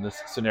agents in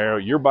this scenario.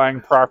 You're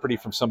buying property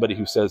from somebody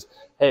who says,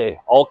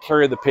 hey, I'll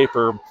carry the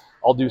paper,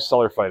 I'll do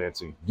seller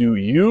financing. Do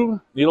you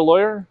need a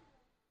lawyer?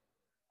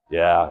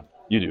 Yeah,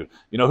 you do.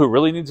 You know who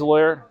really needs a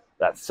lawyer?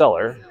 That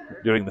seller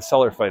doing the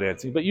seller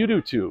financing, but you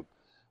do too.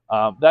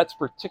 That's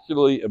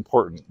particularly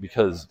important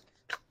because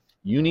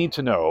you need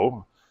to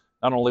know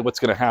not only what's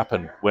going to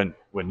happen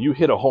when you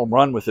hit a home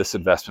run with this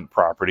investment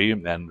property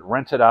and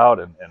rent it out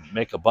and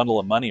make a bundle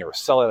of money or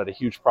sell it at a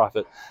huge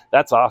profit.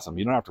 That's awesome.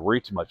 You don't have to worry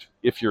too much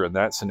if you're in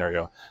that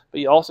scenario.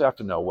 But you also have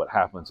to know what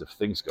happens if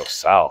things go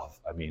south.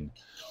 I mean,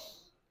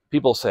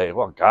 people say,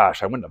 well,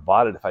 gosh, I wouldn't have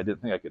bought it if I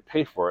didn't think I could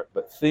pay for it.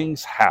 But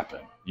things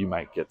happen. You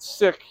might get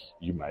sick.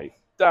 You might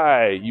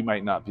die. You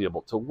might not be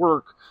able to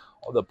work.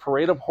 The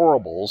parade of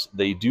horribles,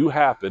 they do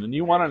happen. And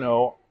you want to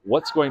know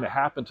what's going to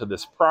happen to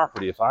this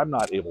property if I'm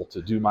not able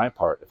to do my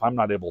part, if I'm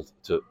not able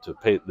to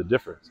pay the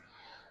difference.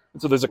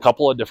 And so there's a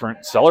couple of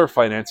different seller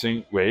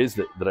financing ways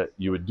that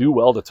you would do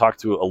well to talk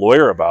to a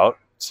lawyer about,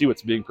 see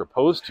what's being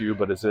proposed to you.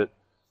 But is it,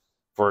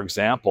 for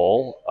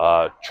example,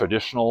 a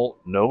traditional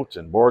note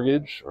and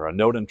mortgage, or a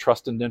note and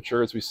trust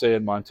indenture, as we say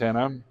in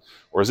Montana?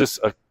 Or is this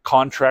a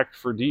contract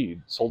for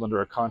deed, sold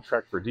under a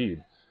contract for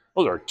deed?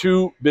 Those are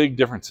 2 big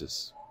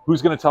differences.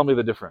 Who's going to tell me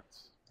the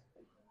difference?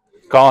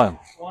 Colin.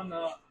 One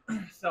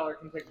seller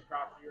can take the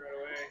property right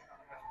away on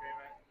a monthly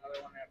payment.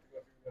 Another one they have to go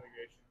through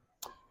litigation.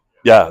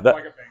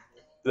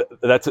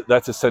 Yeah,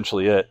 that's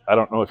essentially it. I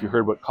don't know if you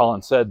heard what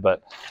Colin said,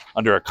 but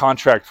under a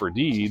contract for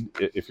deed,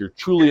 if you're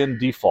truly in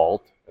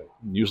default,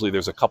 usually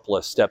there's a couple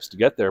of steps to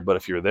get there, but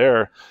if you're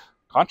there,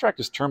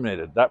 contract is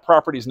terminated. That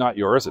property is not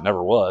yours. It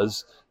never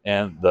was.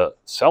 And the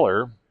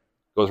seller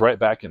goes right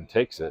back and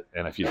takes it.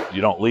 And if you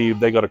don't leave,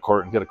 they go to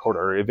court and get a court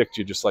or evict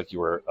you just like you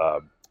were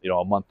a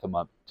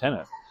month-to-month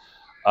tenant.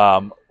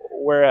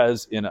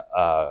 Whereas in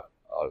a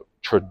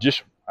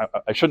tradition,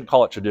 I shouldn't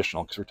call it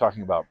traditional because we're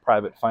talking about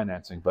private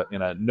financing, but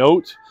in a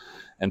note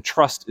and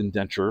trust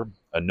indenture,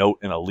 a note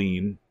and a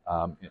lien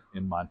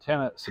in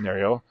Montana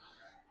scenario,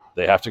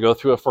 they have to go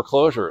through a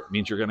foreclosure. It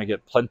means you're going to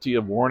get plenty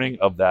of warning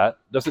of that.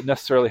 Doesn't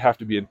necessarily have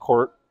to be in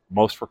court.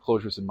 Most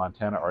foreclosures in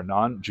Montana are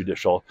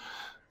non-judicial,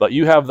 but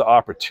you have the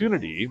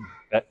opportunity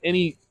at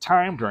any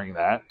time during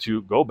that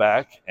to go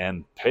back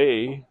and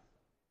pay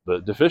the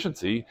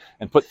deficiency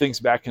and put things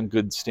back in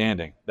good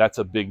standing. That's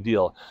a big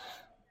deal.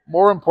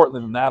 More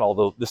importantly than that,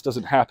 although this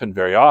doesn't happen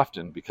very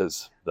often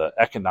because the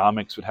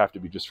economics would have to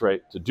be just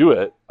right to do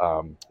it,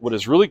 what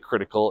is really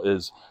critical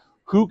is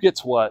who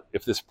gets what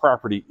if this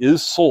property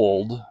is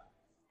sold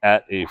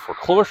at a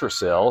foreclosure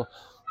sale.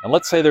 And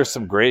let's say there's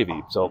some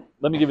gravy. So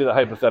let me give you the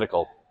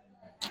hypothetical,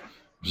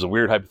 which is a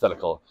weird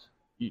hypothetical.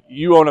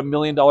 You own $1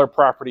 million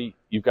property.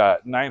 You've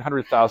got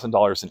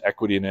 $900,000 in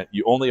equity in it.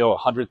 You only owe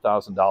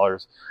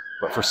 $100,000.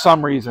 But for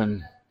some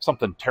reason,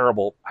 something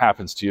terrible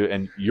happens to you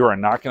and you are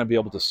not going to be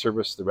able to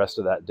service the rest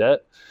of that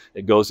debt.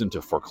 It goes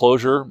into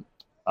foreclosure.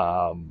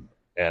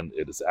 and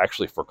it is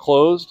actually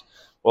foreclosed,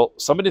 well,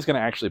 somebody's going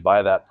to actually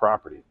buy that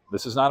property.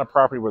 This is not a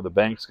property where the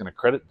bank's going to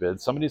credit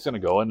bid. Somebody's going to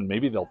go in and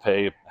maybe they'll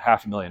pay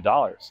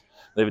 $500,000.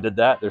 They did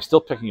that. They're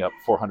still picking up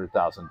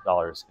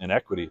 $400,000 in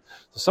equity.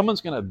 So someone's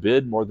going to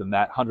bid more than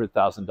that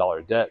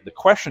 $100,000 debt. The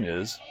question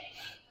is,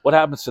 what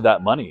happens to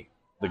that money,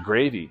 the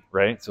gravy,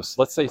 right? So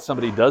let's say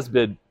somebody does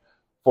bid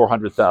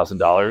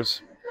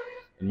 $400,000.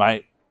 In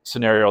my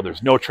scenario,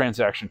 there's no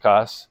transaction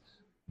costs.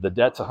 The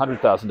debt's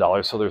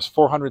 $100,000, so there's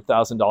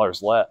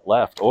 $400,000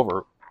 left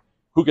over.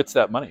 Who gets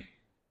that money?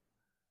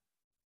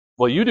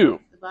 Well, you do.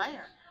 The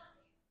buyer.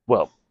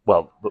 Well,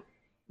 the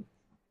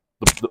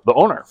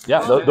owner.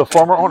 Yeah, the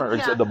former owner.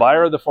 Yeah. The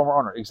buyer or the former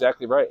owner.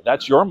 Exactly right.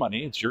 That's your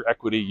money. It's your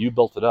equity. You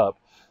built it up.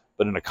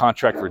 But in a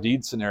contract for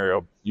deed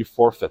scenario, you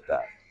forfeit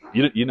that.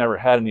 You never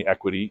had any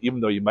equity,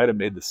 even though you might have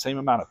made the same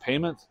amount of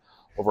payments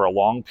over a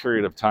long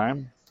period of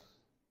time.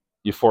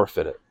 You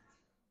forfeit it.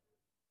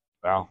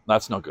 Well,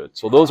 that's no good.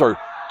 So those are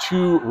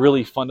two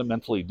really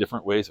fundamentally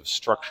different ways of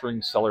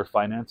structuring seller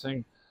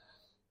financing.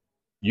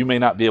 You may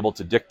not be able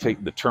to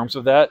dictate the terms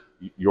of that.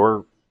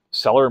 Your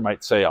seller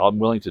might say, I'm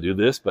willing to do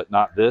this, but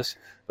not this.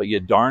 But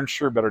you darn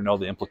sure better know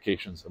the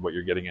implications of what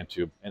you're getting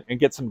into and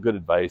get some good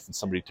advice and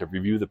somebody to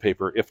review the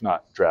paper, if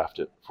not draft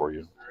it for you.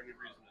 Is there any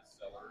reason a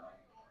seller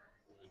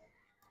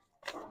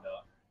would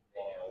not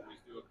always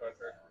do a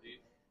contract for deed?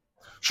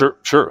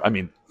 Sure. I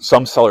mean,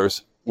 some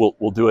sellers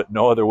will do it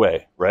no other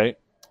way, right?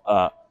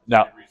 Now,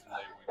 Any reason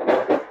they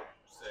would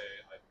say,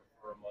 I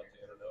prefer a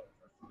Montana note?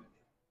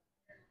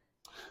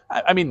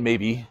 I mean,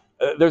 maybe.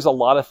 There's a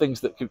lot of things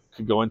that could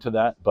go into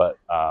that, but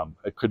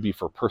it could be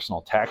for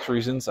personal tax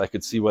reasons. I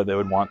could see why they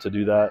would want to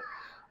do that.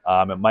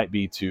 It might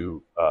be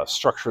to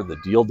structure the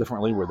deal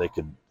differently where they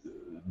could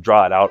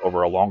draw it out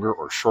over a longer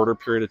or shorter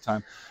period of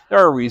time. There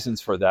are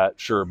reasons for that,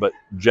 sure, but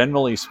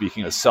generally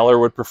speaking, a seller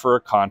would prefer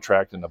a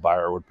contract and a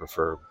buyer would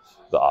prefer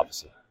the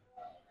opposite.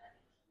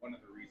 One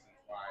of the reasons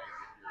why, if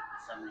you're for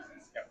some reason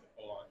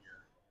skeptical on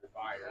your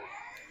buyer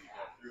and you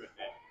go through with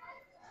it,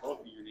 both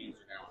of your names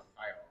are now on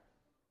title.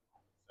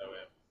 So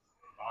if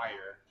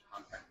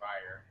contract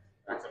buyer,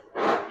 backs up with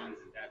liens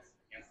and debts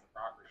against the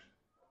property,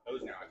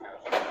 those now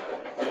attach to they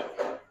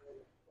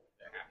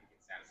have to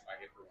get satisfied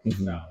if we're going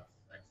to sell.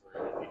 Right?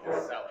 So if you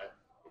just sell it,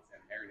 it's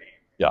in their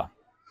name. Yeah.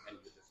 And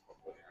you just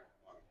foreclose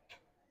on it.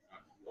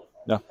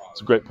 Yeah,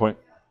 it's a great point.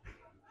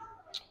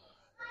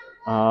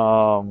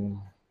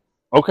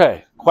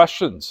 Okay,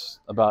 questions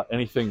about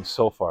anything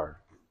so far?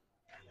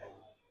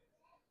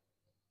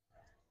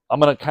 I'm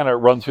going to kind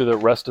of run through the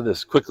rest of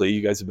this quickly.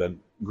 You guys have been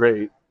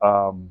great.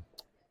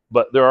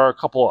 But there are a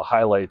couple of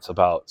highlights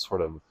about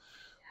sort of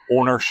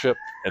ownership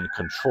and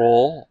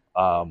control.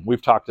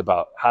 We've talked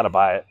about how to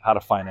buy it, how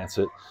to finance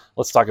it.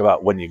 Let's talk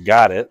about when you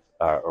got it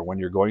or when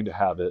you're going to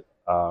have it.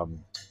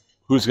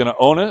 Who's going to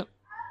own it?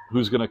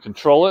 Who's going to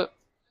control it?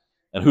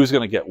 And who's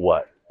going to get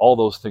what? All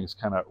those things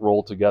kind of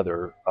roll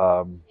together.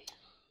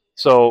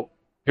 So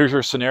here's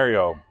your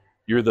scenario.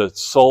 You're the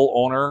sole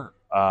owner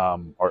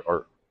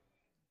or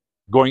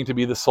going to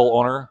be the sole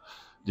owner.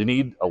 Do you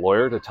need a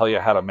lawyer to tell you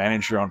how to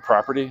manage your own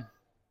property?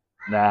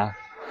 Nah.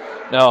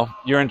 No,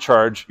 you're in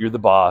charge. You're the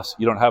boss.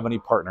 You don't have any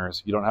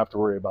partners. You don't have to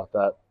worry about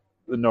that.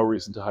 There's no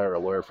reason to hire a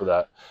lawyer for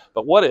that.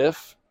 But what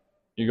if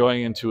you're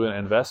going into an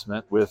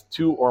investment with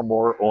two or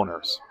more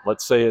owners?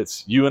 Let's say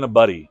it's you and a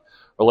buddy,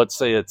 or let's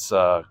say it's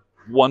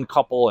one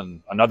couple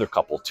and another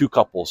couple, two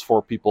couples,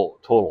 four people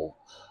total.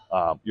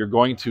 You're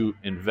going to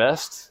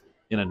invest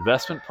in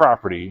investment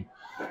property,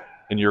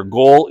 and your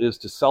goal is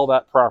to sell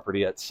that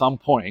property at some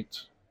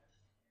point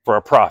for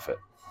a profit.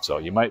 So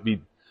you might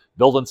be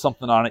building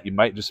something on it, you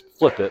might just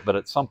flip it, but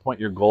at some point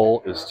your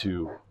goal is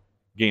to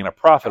gain a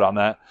profit on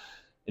that,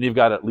 and you've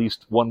got at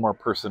least one more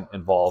person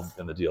involved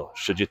in the deal.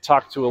 Should you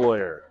talk to a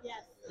lawyer? Yes.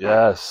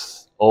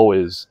 Yes,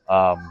 always.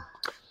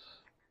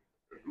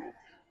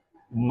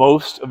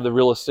 Most of the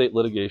real estate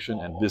litigation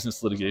and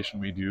business litigation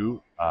we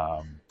do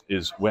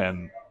is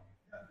when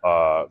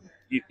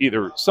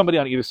either somebody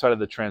on either side of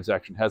the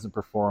transaction hasn't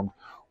performed,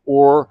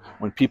 or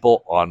when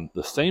people on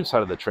the same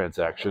side of the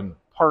transaction,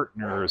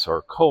 partners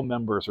or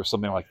co-members or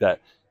something like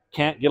that,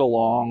 can't get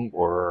along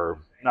or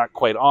not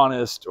quite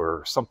honest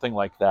or something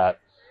like that.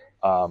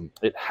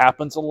 It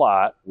happens a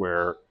lot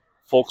where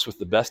folks with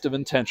the best of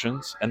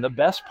intentions and the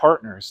best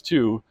partners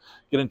too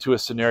get into a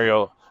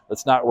scenario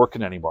that's not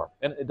working anymore.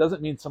 And it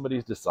doesn't mean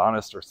somebody's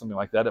dishonest or something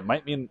like that. It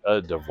might mean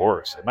a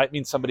divorce. It might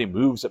mean somebody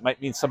moves. It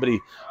might mean somebody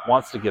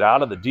wants to get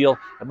out of the deal.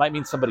 It might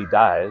mean somebody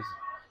dies.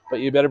 But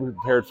you better be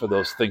prepared for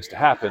those things to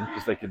happen,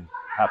 because they can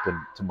happen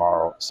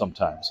tomorrow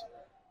sometimes.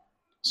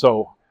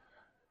 So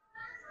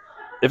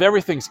if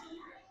everything's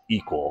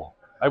equal,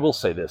 I will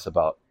say this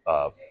about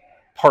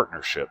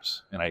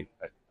partnerships, and I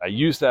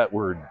use that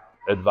word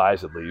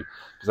advisedly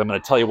because I'm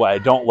going to tell you why I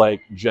don't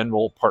like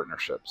general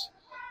partnerships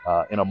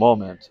in a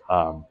moment.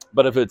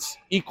 But if it's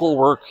equal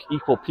work,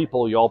 equal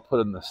people, you all put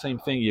in the same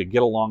thing, you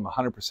get along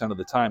 100% of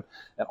the time,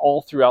 and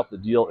all throughout the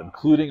deal,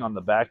 including on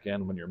the back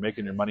end when you're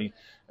making your money,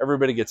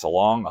 everybody gets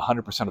along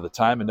 100% of the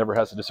time and never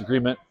has a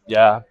disagreement.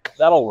 Yeah,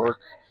 that'll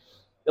work.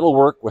 it'll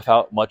work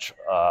without much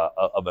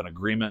of an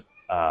agreement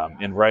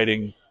in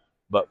writing.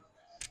 But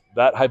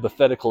that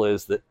hypothetical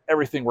is that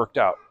everything worked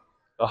out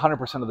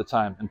 100% of the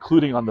time,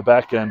 including on the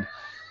back end.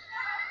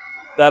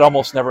 That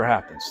almost never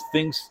happens.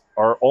 Things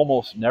are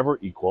almost never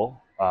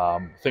equal.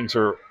 Things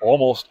are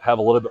almost have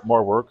a little bit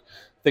more work.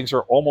 Things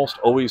are almost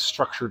always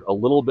structured a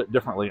little bit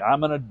differently. I'm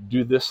going to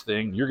do this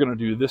thing. You're going to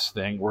do this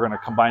thing. We're going to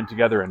combine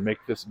together and make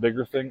this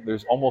bigger thing.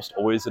 There's almost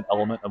always an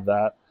element of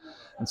that.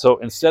 And so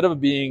instead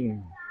of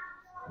being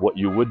what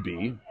you would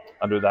be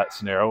under that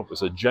scenario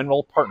is a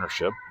general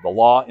partnership, the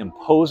law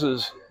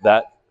imposes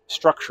that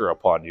structure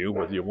upon you,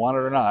 whether you want it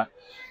or not.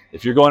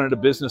 If you're going into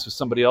business with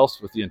somebody else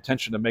with the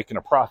intention of making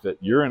a profit,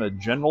 you're in a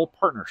general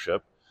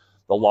partnership.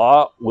 The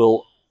law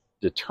will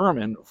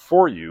determine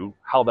for you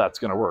how that's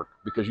going to work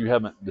because you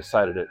haven't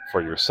decided it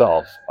for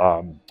yourself.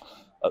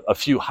 A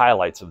few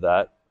highlights of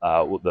that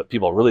that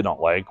people really don't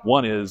like.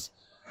 One is,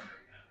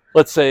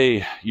 let's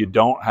say you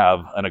don't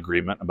have an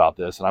agreement about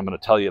this, and I'm going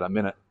to tell you in a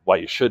minute why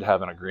you should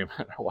have an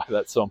agreement or why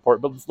that's so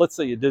important. But let's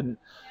say you didn't,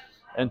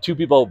 and two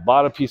people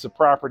bought a piece of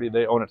property,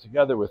 they own it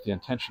together with the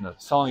intention of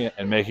selling it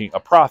and making a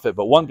profit,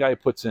 but one guy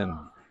puts in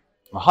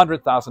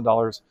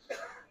 $100,000,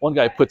 one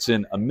guy puts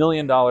in $1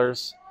 million,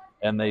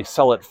 and they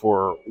sell it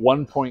for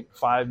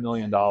 $1.5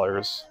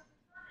 million.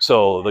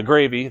 So the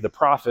gravy, the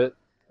profit,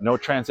 no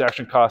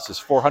transaction cost is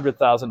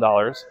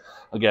 $400,000.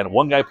 Again,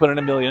 one guy put in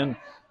 $1 million,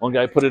 one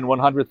guy put in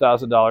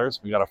 $100,000.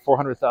 We got a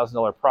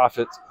 $400,000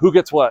 profit. Who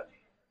gets what?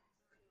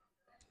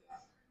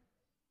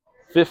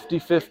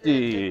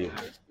 50-50.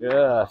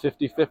 Yeah,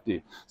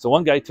 50-50. So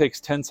one guy takes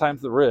 10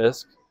 times the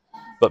risk,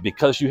 but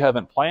because you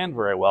haven't planned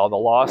very well, the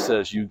law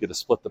says you get to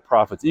split the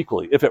profits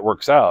equally. If it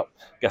works out,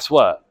 guess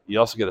what? You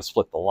also get to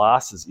split the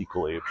losses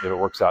equally if it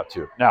works out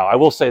too. Now, I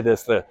will say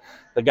this, the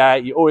guy,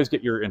 you always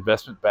get your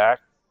investment back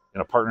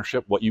in a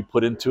partnership, what you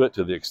put into it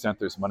to the extent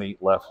there's money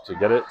left to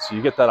get it. So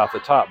you get that off the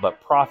top,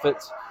 but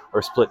profits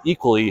are split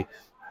equally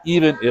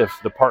even if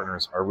the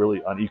partners are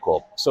really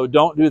unequal. So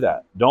don't do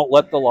that. Don't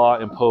let the law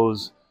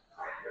impose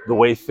the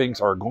way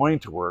things are going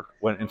to work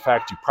when in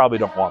fact you probably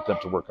don't want them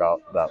to work out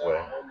that way.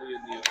 Only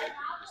in the event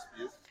of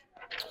dispute.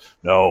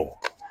 No.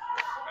 It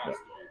has to be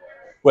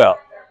that way. Well,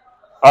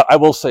 I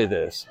will say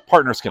this.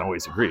 Partners can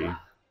always agree.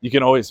 You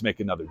can always make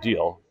another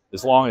deal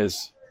as long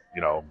as,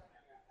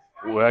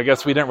 well, I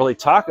guess we didn't really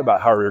talk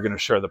about how we were going to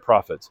share the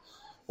profits.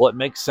 Well, it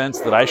makes sense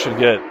that I should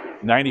get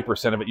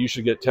 90% of it. You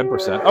should get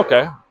 10%.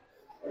 Okay.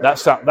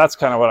 That's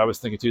kind of what I was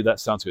thinking too. That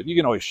sounds good. You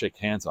can always shake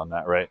hands on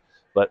that, right?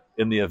 But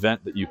in the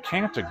event that you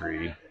can't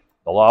agree,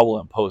 the law will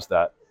impose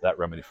that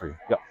remedy for you.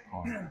 Yeah.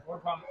 What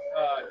upon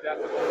death?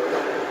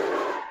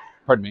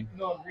 Pardon me.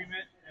 No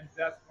agreement and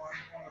death on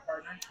one of the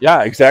partners.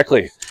 Yeah,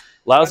 exactly.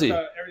 Lousy.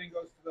 Everything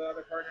goes to the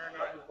other partner,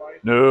 not his wife.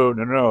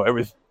 No.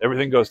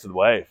 Everything goes to the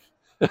wife.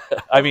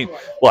 I mean,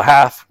 well,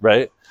 half,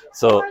 right?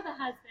 So,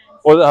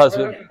 Or the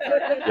husband.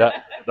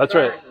 Yeah, that's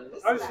right.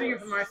 I was thinking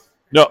for my.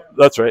 No,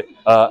 that's right.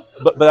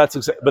 But that's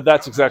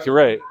exactly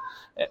right.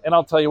 And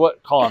I'll tell you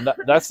what, Colin,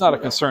 that's not a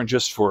concern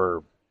just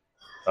for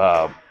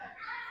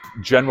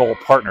general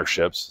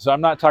partnerships. So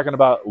I'm not talking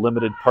about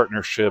limited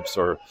partnerships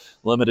or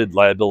limited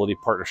liability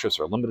partnerships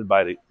or limited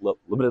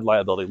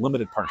liability,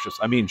 limited partnerships.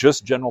 I mean,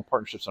 just general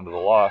partnerships under the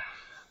law.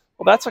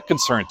 Well, that's a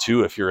concern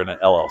too if you're in an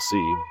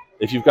LLC.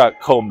 If you've got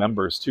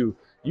co-members too,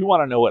 you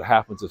want to know what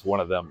happens if one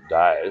of them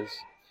dies.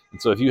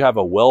 And so if you have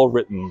a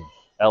well-written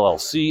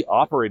LLC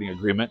operating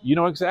agreement, you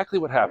know exactly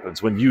what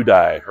happens when you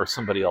die or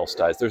somebody else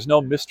dies. There's no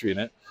mystery in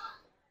it.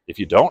 If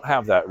you don't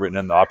have that written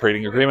in the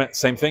operating agreement,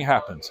 same thing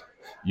happens.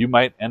 You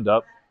might end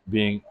up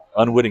being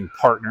unwitting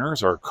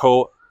partners or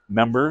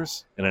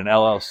co-members in an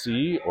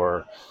LLC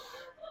or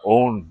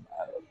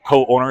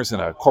co-owners in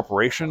a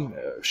corporation,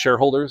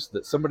 shareholders,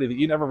 that somebody that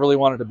you never really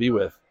wanted to be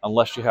with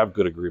unless you have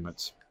good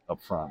agreements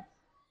up front.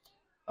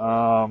 It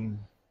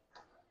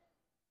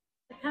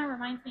kind of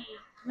reminds me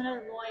of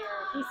another lawyer.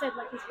 He said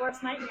like his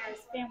worst nightmare is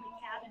family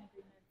cabin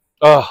agreements.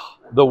 Oh,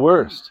 the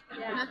worst.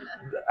 Yeah.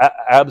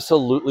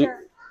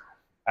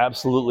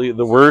 Absolutely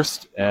the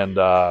worst. And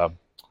I'm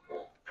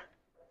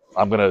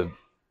gonna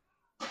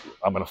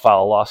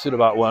file a lawsuit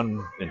about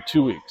one in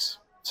 2 weeks.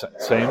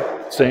 Same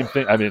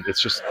thing. I mean,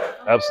 it's just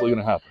absolutely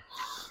gonna happen.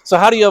 So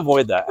how do you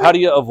avoid that? How do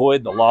you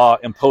avoid the law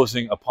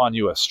imposing upon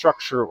you a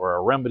structure or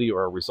a remedy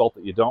or a result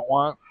that you don't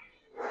want?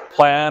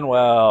 Plan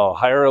well,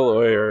 hire a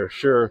lawyer,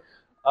 sure.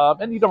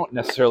 And you don't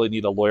necessarily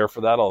need a lawyer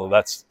for that, although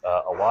that's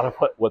a lot of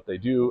what they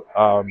do.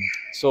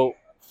 So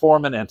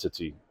form an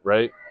entity,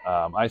 right?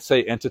 I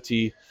say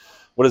entity.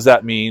 What does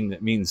that mean?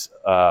 It means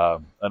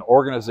an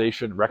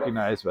organization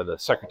recognized by the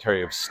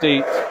Secretary of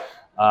State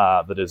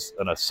that is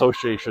an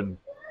association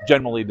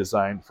generally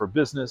designed for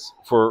business.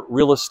 For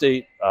real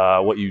estate,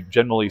 what you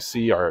generally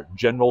see are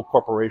general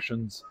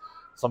corporations,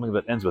 something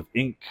that ends with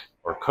Inc.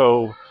 or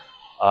Co.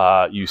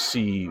 You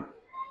see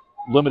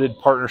limited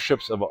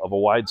partnerships of a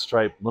wide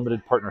stripe,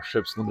 limited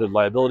partnerships, limited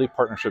liability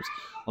partnerships,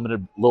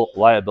 limited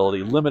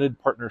liability, limited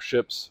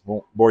partnerships.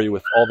 Won't bore you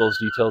with all those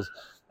details.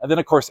 And then,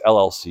 of course,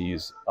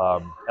 LLCs.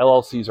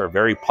 LLCs are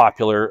very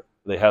popular.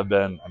 They have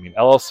been. I mean,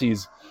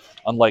 LLCs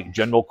Unlike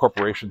general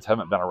corporations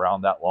haven't been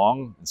around that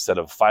long. Instead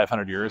of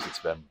 500 years, it's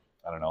been,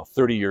 I don't know,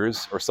 30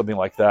 years or something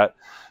like that.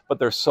 But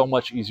they're so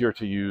much easier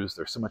to use.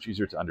 They're so much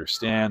easier to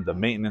understand. The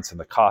maintenance and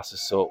the cost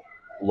is so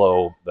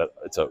low that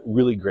it's a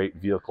really great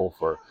vehicle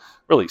for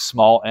really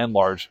small and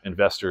large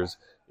investors.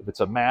 If it's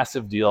a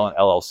massive deal, an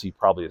LLC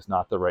probably is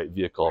not the right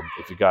vehicle.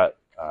 If you got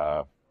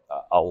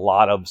a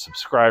lot of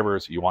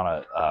subscribers, you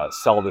want to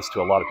sell this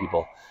to a lot of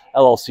people,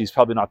 LLC is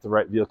probably not the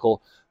right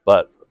vehicle.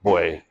 But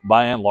boy,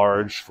 by and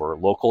large, for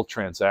local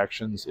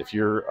transactions, if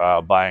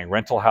you're buying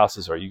rental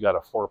houses or you got a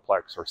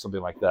fourplex or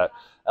something like that,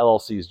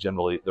 LLC is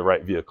generally the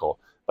right vehicle.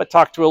 But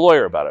talk to a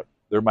lawyer about it.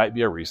 There might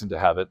be a reason to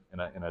have it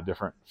in a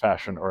different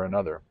fashion or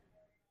another.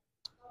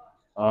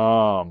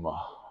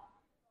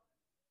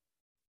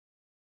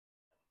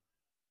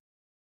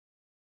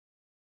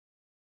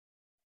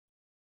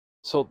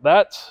 So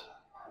that's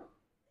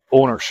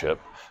ownership.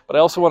 But I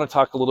also want to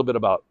talk a little bit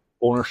about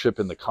ownership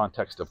in the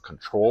context of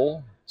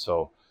control.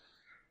 So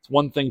it's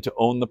one thing to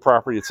own the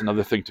property. It's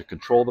another thing to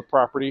control the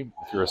property.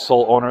 If you're a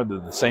sole owner, they're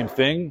the same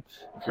thing.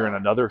 If you're in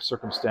another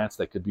circumstance,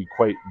 that could be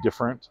quite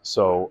different.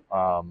 So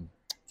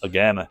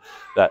again,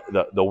 that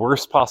the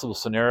worst possible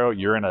scenario,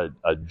 you're in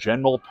a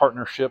general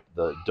partnership,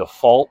 the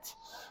default,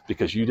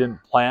 because you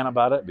didn't plan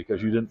about it,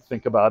 because you didn't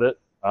think about it.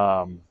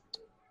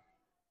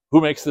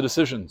 Who makes the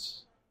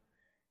decisions?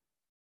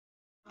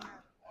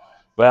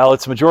 Well,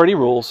 it's majority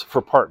rules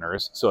for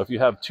partners. So if you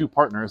have two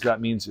partners, that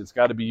means it's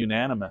got to be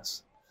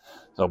unanimous.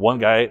 So one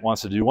guy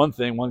wants to do one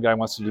thing, one guy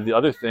wants to do the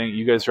other thing.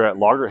 You guys are at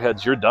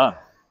loggerheads. You're done.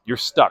 You're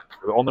stuck.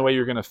 The only way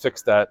you're going to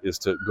fix that is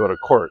to go to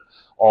court.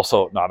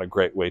 Also, not a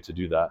great way to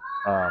do that.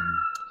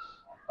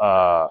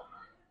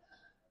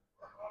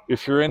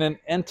 If you're in an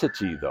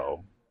entity,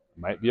 though,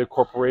 it might be a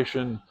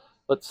corporation.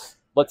 Let's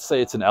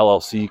say it's an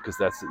LLC because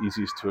that's the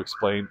easiest to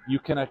explain. You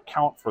can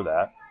account for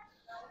that.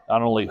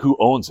 Not only who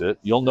owns it,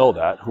 you'll know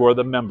that. Who are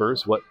the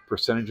members? What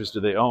percentages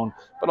do they own?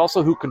 But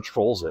also who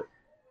controls it?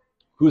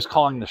 Who's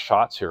calling the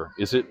shots here?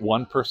 Is it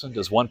one person?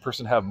 Does one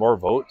person have more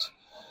votes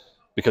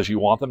because you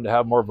want them to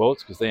have more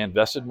votes because they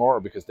invested more,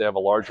 or because they have a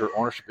larger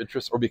ownership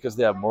interest, or because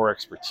they have more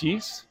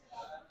expertise?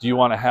 Do you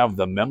want to have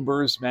the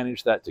members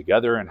manage that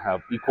together and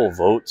have equal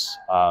votes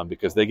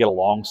because they get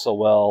along so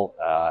well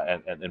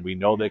and we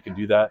know they can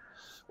do that?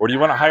 Or do you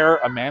want to hire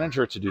a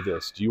manager to do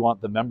this? Do you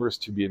want the members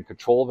to be in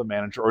control of a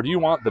manager? Or do you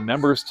want the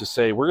members to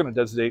say, we're going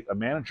to designate a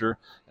manager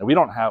and we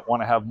don't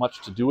want to have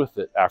much to do with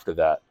it after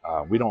that?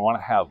 We don't want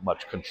to have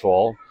much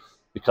control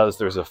because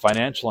there's a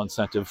financial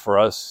incentive for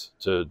us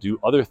to do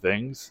other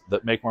things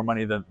that make more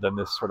money than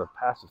this sort of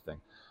passive thing.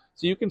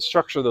 So you can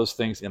structure those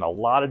things in a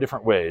lot of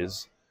different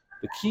ways.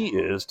 The key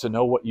is to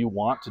know what you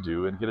want to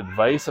do and get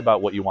advice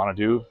about what you want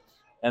to do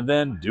and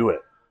then do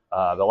it.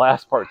 The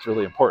last part's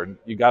really important.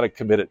 You got to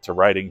commit it to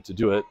writing to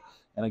do it.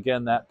 And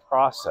again, that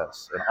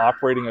process, an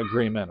operating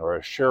agreement or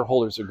a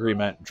shareholders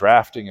agreement,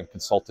 drafting and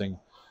consulting,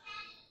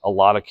 a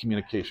lot of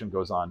communication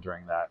goes on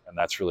during that, and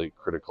that's really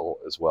critical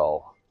as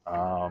well.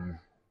 And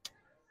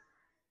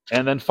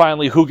then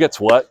finally, who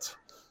gets what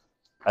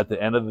at the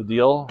end of the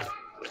deal?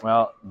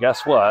 Well,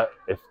 guess what?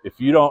 If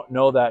you don't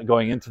know that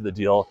going into the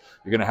deal,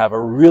 you're going to have a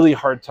really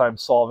hard time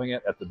solving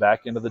it at the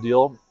back end of the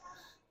deal.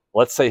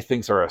 Let's say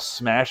things are a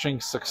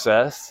smashing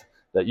success,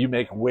 that you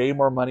make way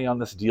more money on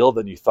this deal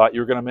than you thought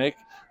you were going to make.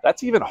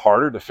 That's even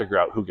harder to figure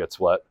out who gets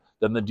what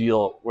than the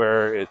deal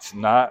where it's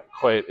not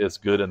quite as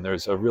good and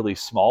there's a really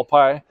small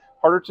pie.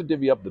 Harder to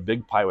divvy up the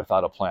big pie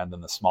without a plan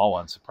than the small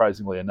one,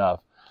 surprisingly enough.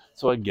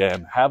 So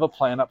again, have a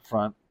plan up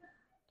front.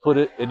 Put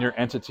it in your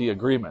entity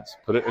agreements.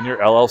 Put it in your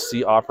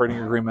LLC operating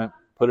agreement.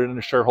 Put it in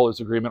a shareholders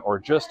agreement, or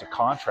just a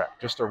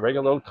contract, just a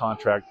regular old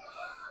contract.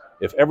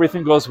 If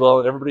everything goes well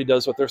and everybody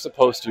does what they're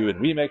supposed to and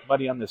we make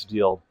money on this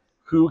deal,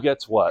 who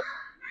gets what?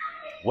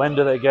 When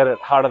do they get it?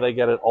 How do they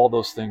get it? All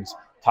those things.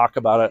 Talk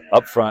about it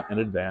up front in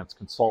advance.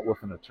 Consult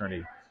with an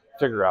attorney.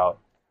 Figure out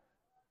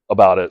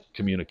about it.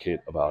 Communicate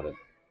about it.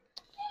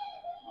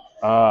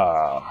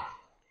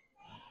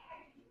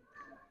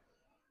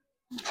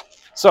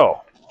 So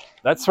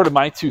that's sort of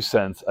my 2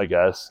 cents, I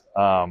guess.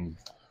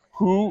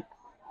 Who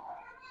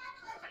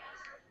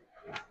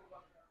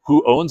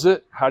owns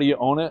it? How do you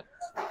own it?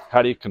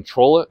 How do you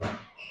control it?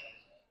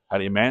 How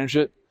do you manage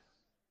it?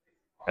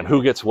 And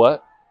who gets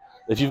what?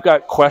 If you've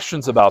got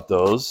questions about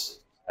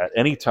those at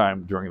any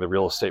time during the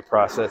real estate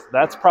process,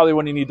 that's probably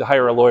when you need to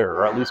hire a lawyer,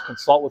 or at least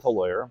consult with a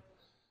lawyer. And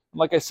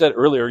like I said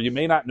earlier, you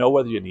may not know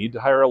whether you need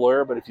to hire a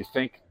lawyer, but if you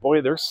think,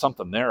 boy, there's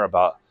something there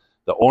about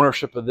the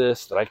ownership of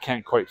this that I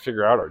can't quite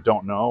figure out or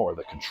don't know, or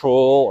the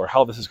control, or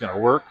how this is going to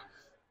work,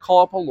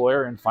 call up a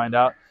lawyer and find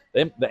out.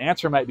 The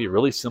answer might be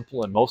really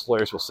simple, and most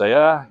lawyers will say,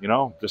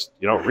 just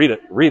read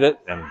it,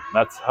 and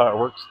that's how it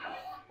works.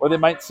 Or they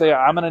might say,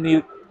 I'm going to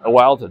need a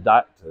while to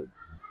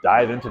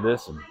dive into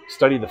this and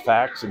study the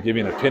facts and give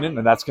you an opinion,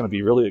 and that's going to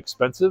be really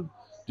expensive.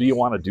 Do you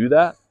want to do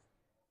that?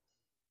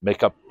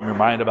 Make up your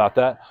mind about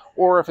that.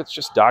 Or if it's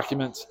just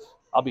documents,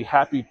 I'll be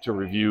happy to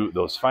review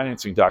those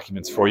financing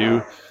documents for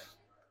you.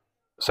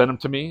 send them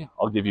to me.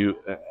 I'll give you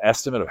an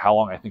estimate of how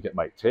long I think it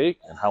might take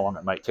and how long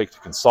it might take to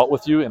consult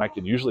with you. And I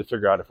can usually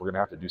figure out if we're going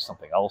to have to do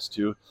something else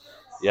too.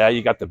 Yeah,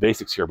 you got the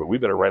basics here, but we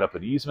better write up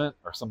an easement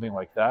or something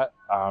like that.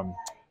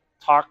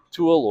 Talk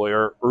to a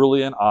lawyer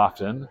early and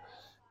often.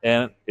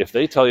 And if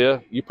they tell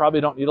you, you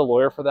probably don't need a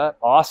lawyer for that,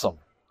 awesome.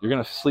 You're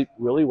going to sleep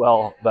really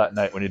well that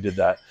night when you did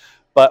that.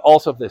 But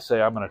also if they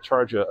say, I'm going to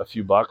charge you a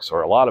few bucks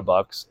or a lot of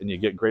bucks and you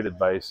get great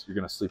advice, you're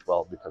going to sleep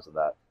well because of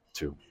that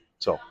too.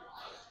 So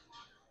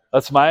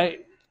that's my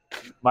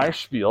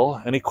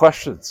spiel. Any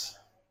questions?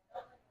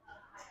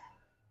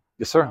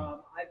 Yes, sir. I was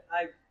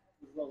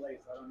a little late,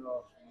 so I don't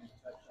know if you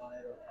touched on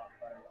it or talked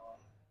about it at all.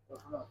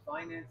 But from a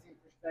financing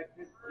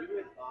perspective, do you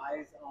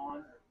advise on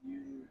or do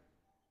you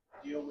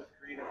deal with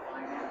creative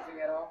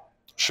financing at all?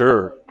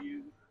 Sure. Or do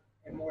you,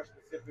 and more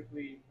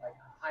specifically, like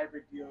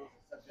hybrid deals,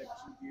 subject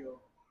to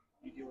deal,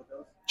 do you deal with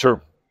those?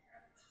 Sure.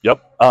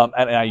 Yep. And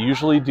I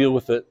usually deal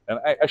with it, and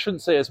I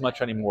shouldn't say as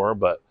much anymore,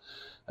 but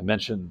I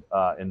mentioned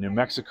in New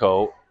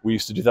Mexico, we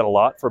used to do that a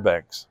lot for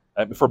banks,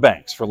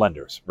 for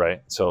lenders,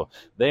 right? So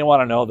they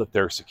want to know that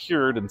they're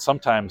secured, and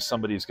sometimes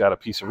somebody's got a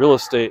piece of real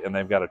estate and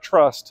they've got a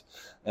trust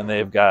and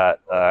they've got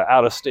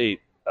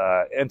out-of-state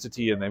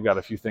entity and they've got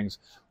a few things.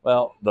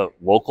 Well, the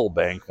local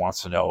bank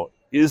wants to know,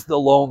 is the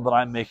loan that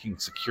I'm making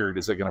secured?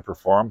 Is it going to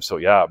perform? So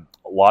yeah,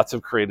 lots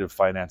of creative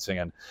financing.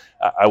 And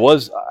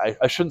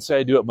I shouldn't say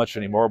I do it much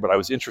anymore, but I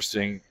was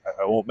interesting.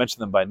 I won't mention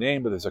them by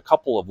name, but there's a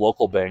couple of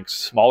local banks,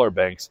 smaller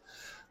banks,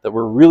 that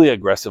were really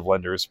aggressive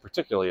lenders,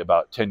 particularly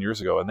about 10 years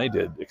ago, and they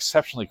did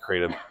exceptionally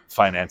creative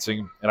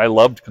financing, and I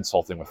loved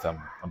consulting with them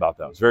about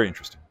that. It was very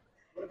interesting.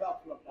 What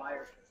about from a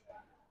buyer's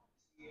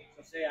perspective?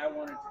 So say I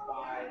wanted to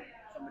buy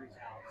somebody's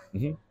house,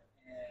 Mm-hmm. and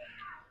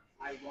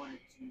I wanted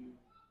to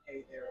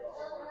pay their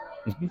loan.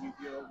 Mm-hmm. Do you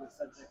deal with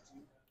subject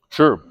to?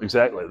 Sure,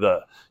 exactly.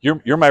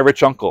 You're my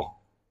rich uncle.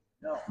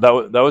 No.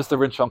 That was the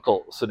rich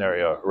uncle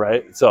scenario,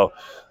 right? So,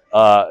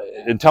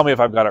 and tell me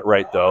if I've got it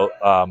right though.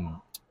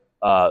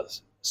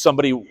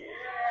 Somebody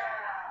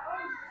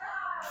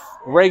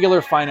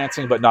regular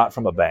financing, but not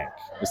from a bank.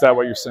 Is that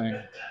what you're saying?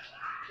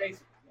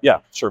 Basically. Yeah,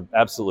 sure,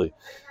 absolutely.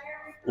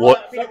 Well,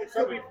 What? it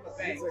could be from a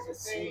bank.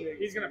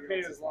 He's gonna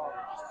pay his loan.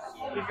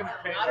 He's gonna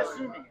pay. Not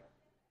assuming it.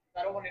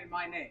 I don't want it in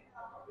my name.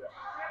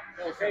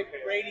 So say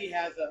Brady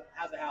has a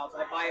house,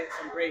 I buy it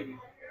from Brady,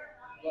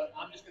 but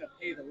I'm just going to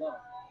pay the loan.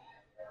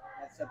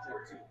 That's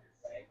subject to,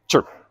 right?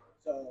 Sure.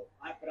 So,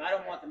 but I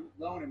don't want the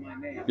loan in my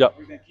name. Yep.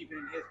 We're going to keep it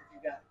in his because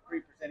you got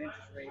 3% interest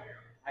rate.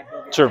 I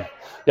go get Sure.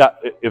 that.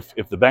 Yeah,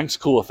 if the bank's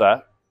cool with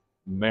that,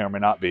 may or may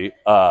not be,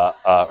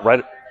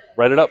 write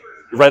it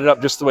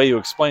up just the way you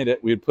explained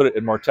it. We'd put it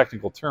in more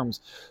technical terms,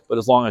 but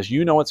as long as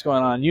you know what's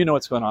going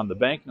on, the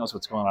bank knows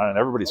what's going on, and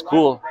everybody's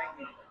cool.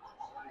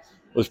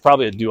 There's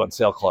probably a due on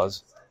sale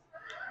clause.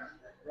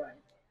 Right.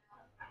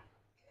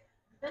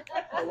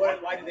 So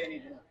why do they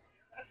need to know?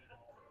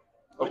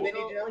 What do they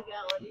need to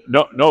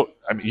know? No.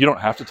 I mean, you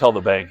don't have to tell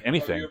the bank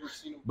anything,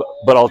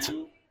 but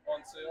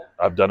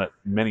I've done it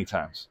many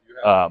times.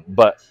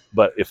 But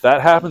if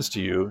that happens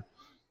to you,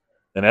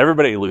 then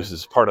everybody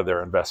loses part of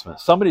their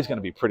investment. Somebody's going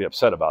to be pretty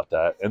upset about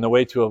that, and the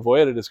way to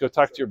avoid it is go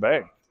talk to your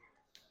bank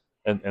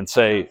and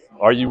say,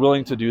 "Are you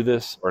willing to do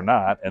this or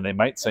not?" And they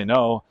might say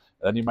no.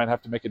 Then you might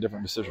have to make a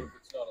different decision.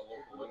 It's not a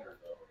local lender,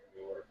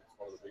 though. What if it's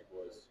one of the big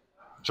boys?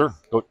 Sure,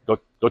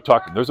 go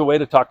talk to them. There's a way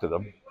to talk to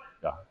them.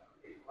 Yeah.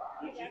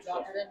 Did you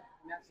talk to them?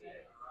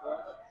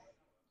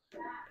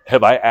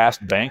 Have I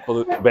asked banks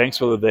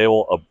whether they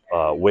will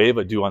waive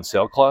a due on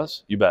sale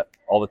clause? You bet,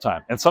 all the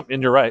time. And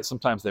you're right.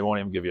 Sometimes they won't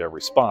even give you a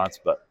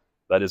response, but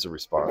that is a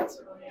response.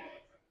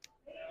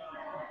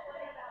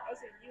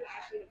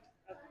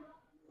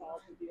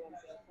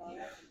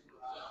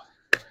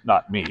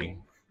 Not me.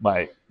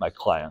 My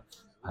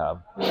clients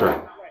have. Sure.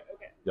 Right,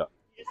 okay. Yeah.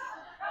 You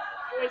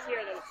always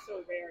hear that it's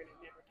so rare and it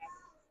never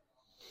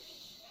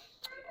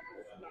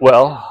happens.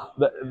 Well,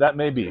 that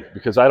may be,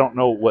 because I don't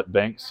know what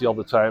banks see all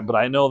the time, but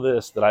I know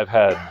this, that I've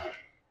had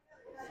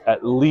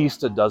at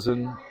least a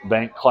dozen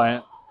bank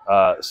client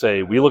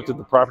say, we looked at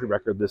the property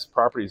record, this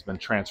property's been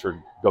transferred,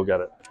 go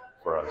get it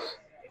for us.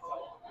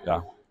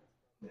 Yeah.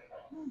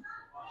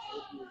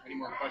 Any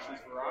more questions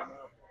for Rob?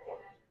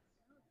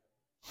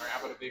 All right,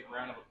 how about a big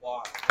round of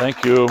applause?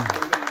 Thank you.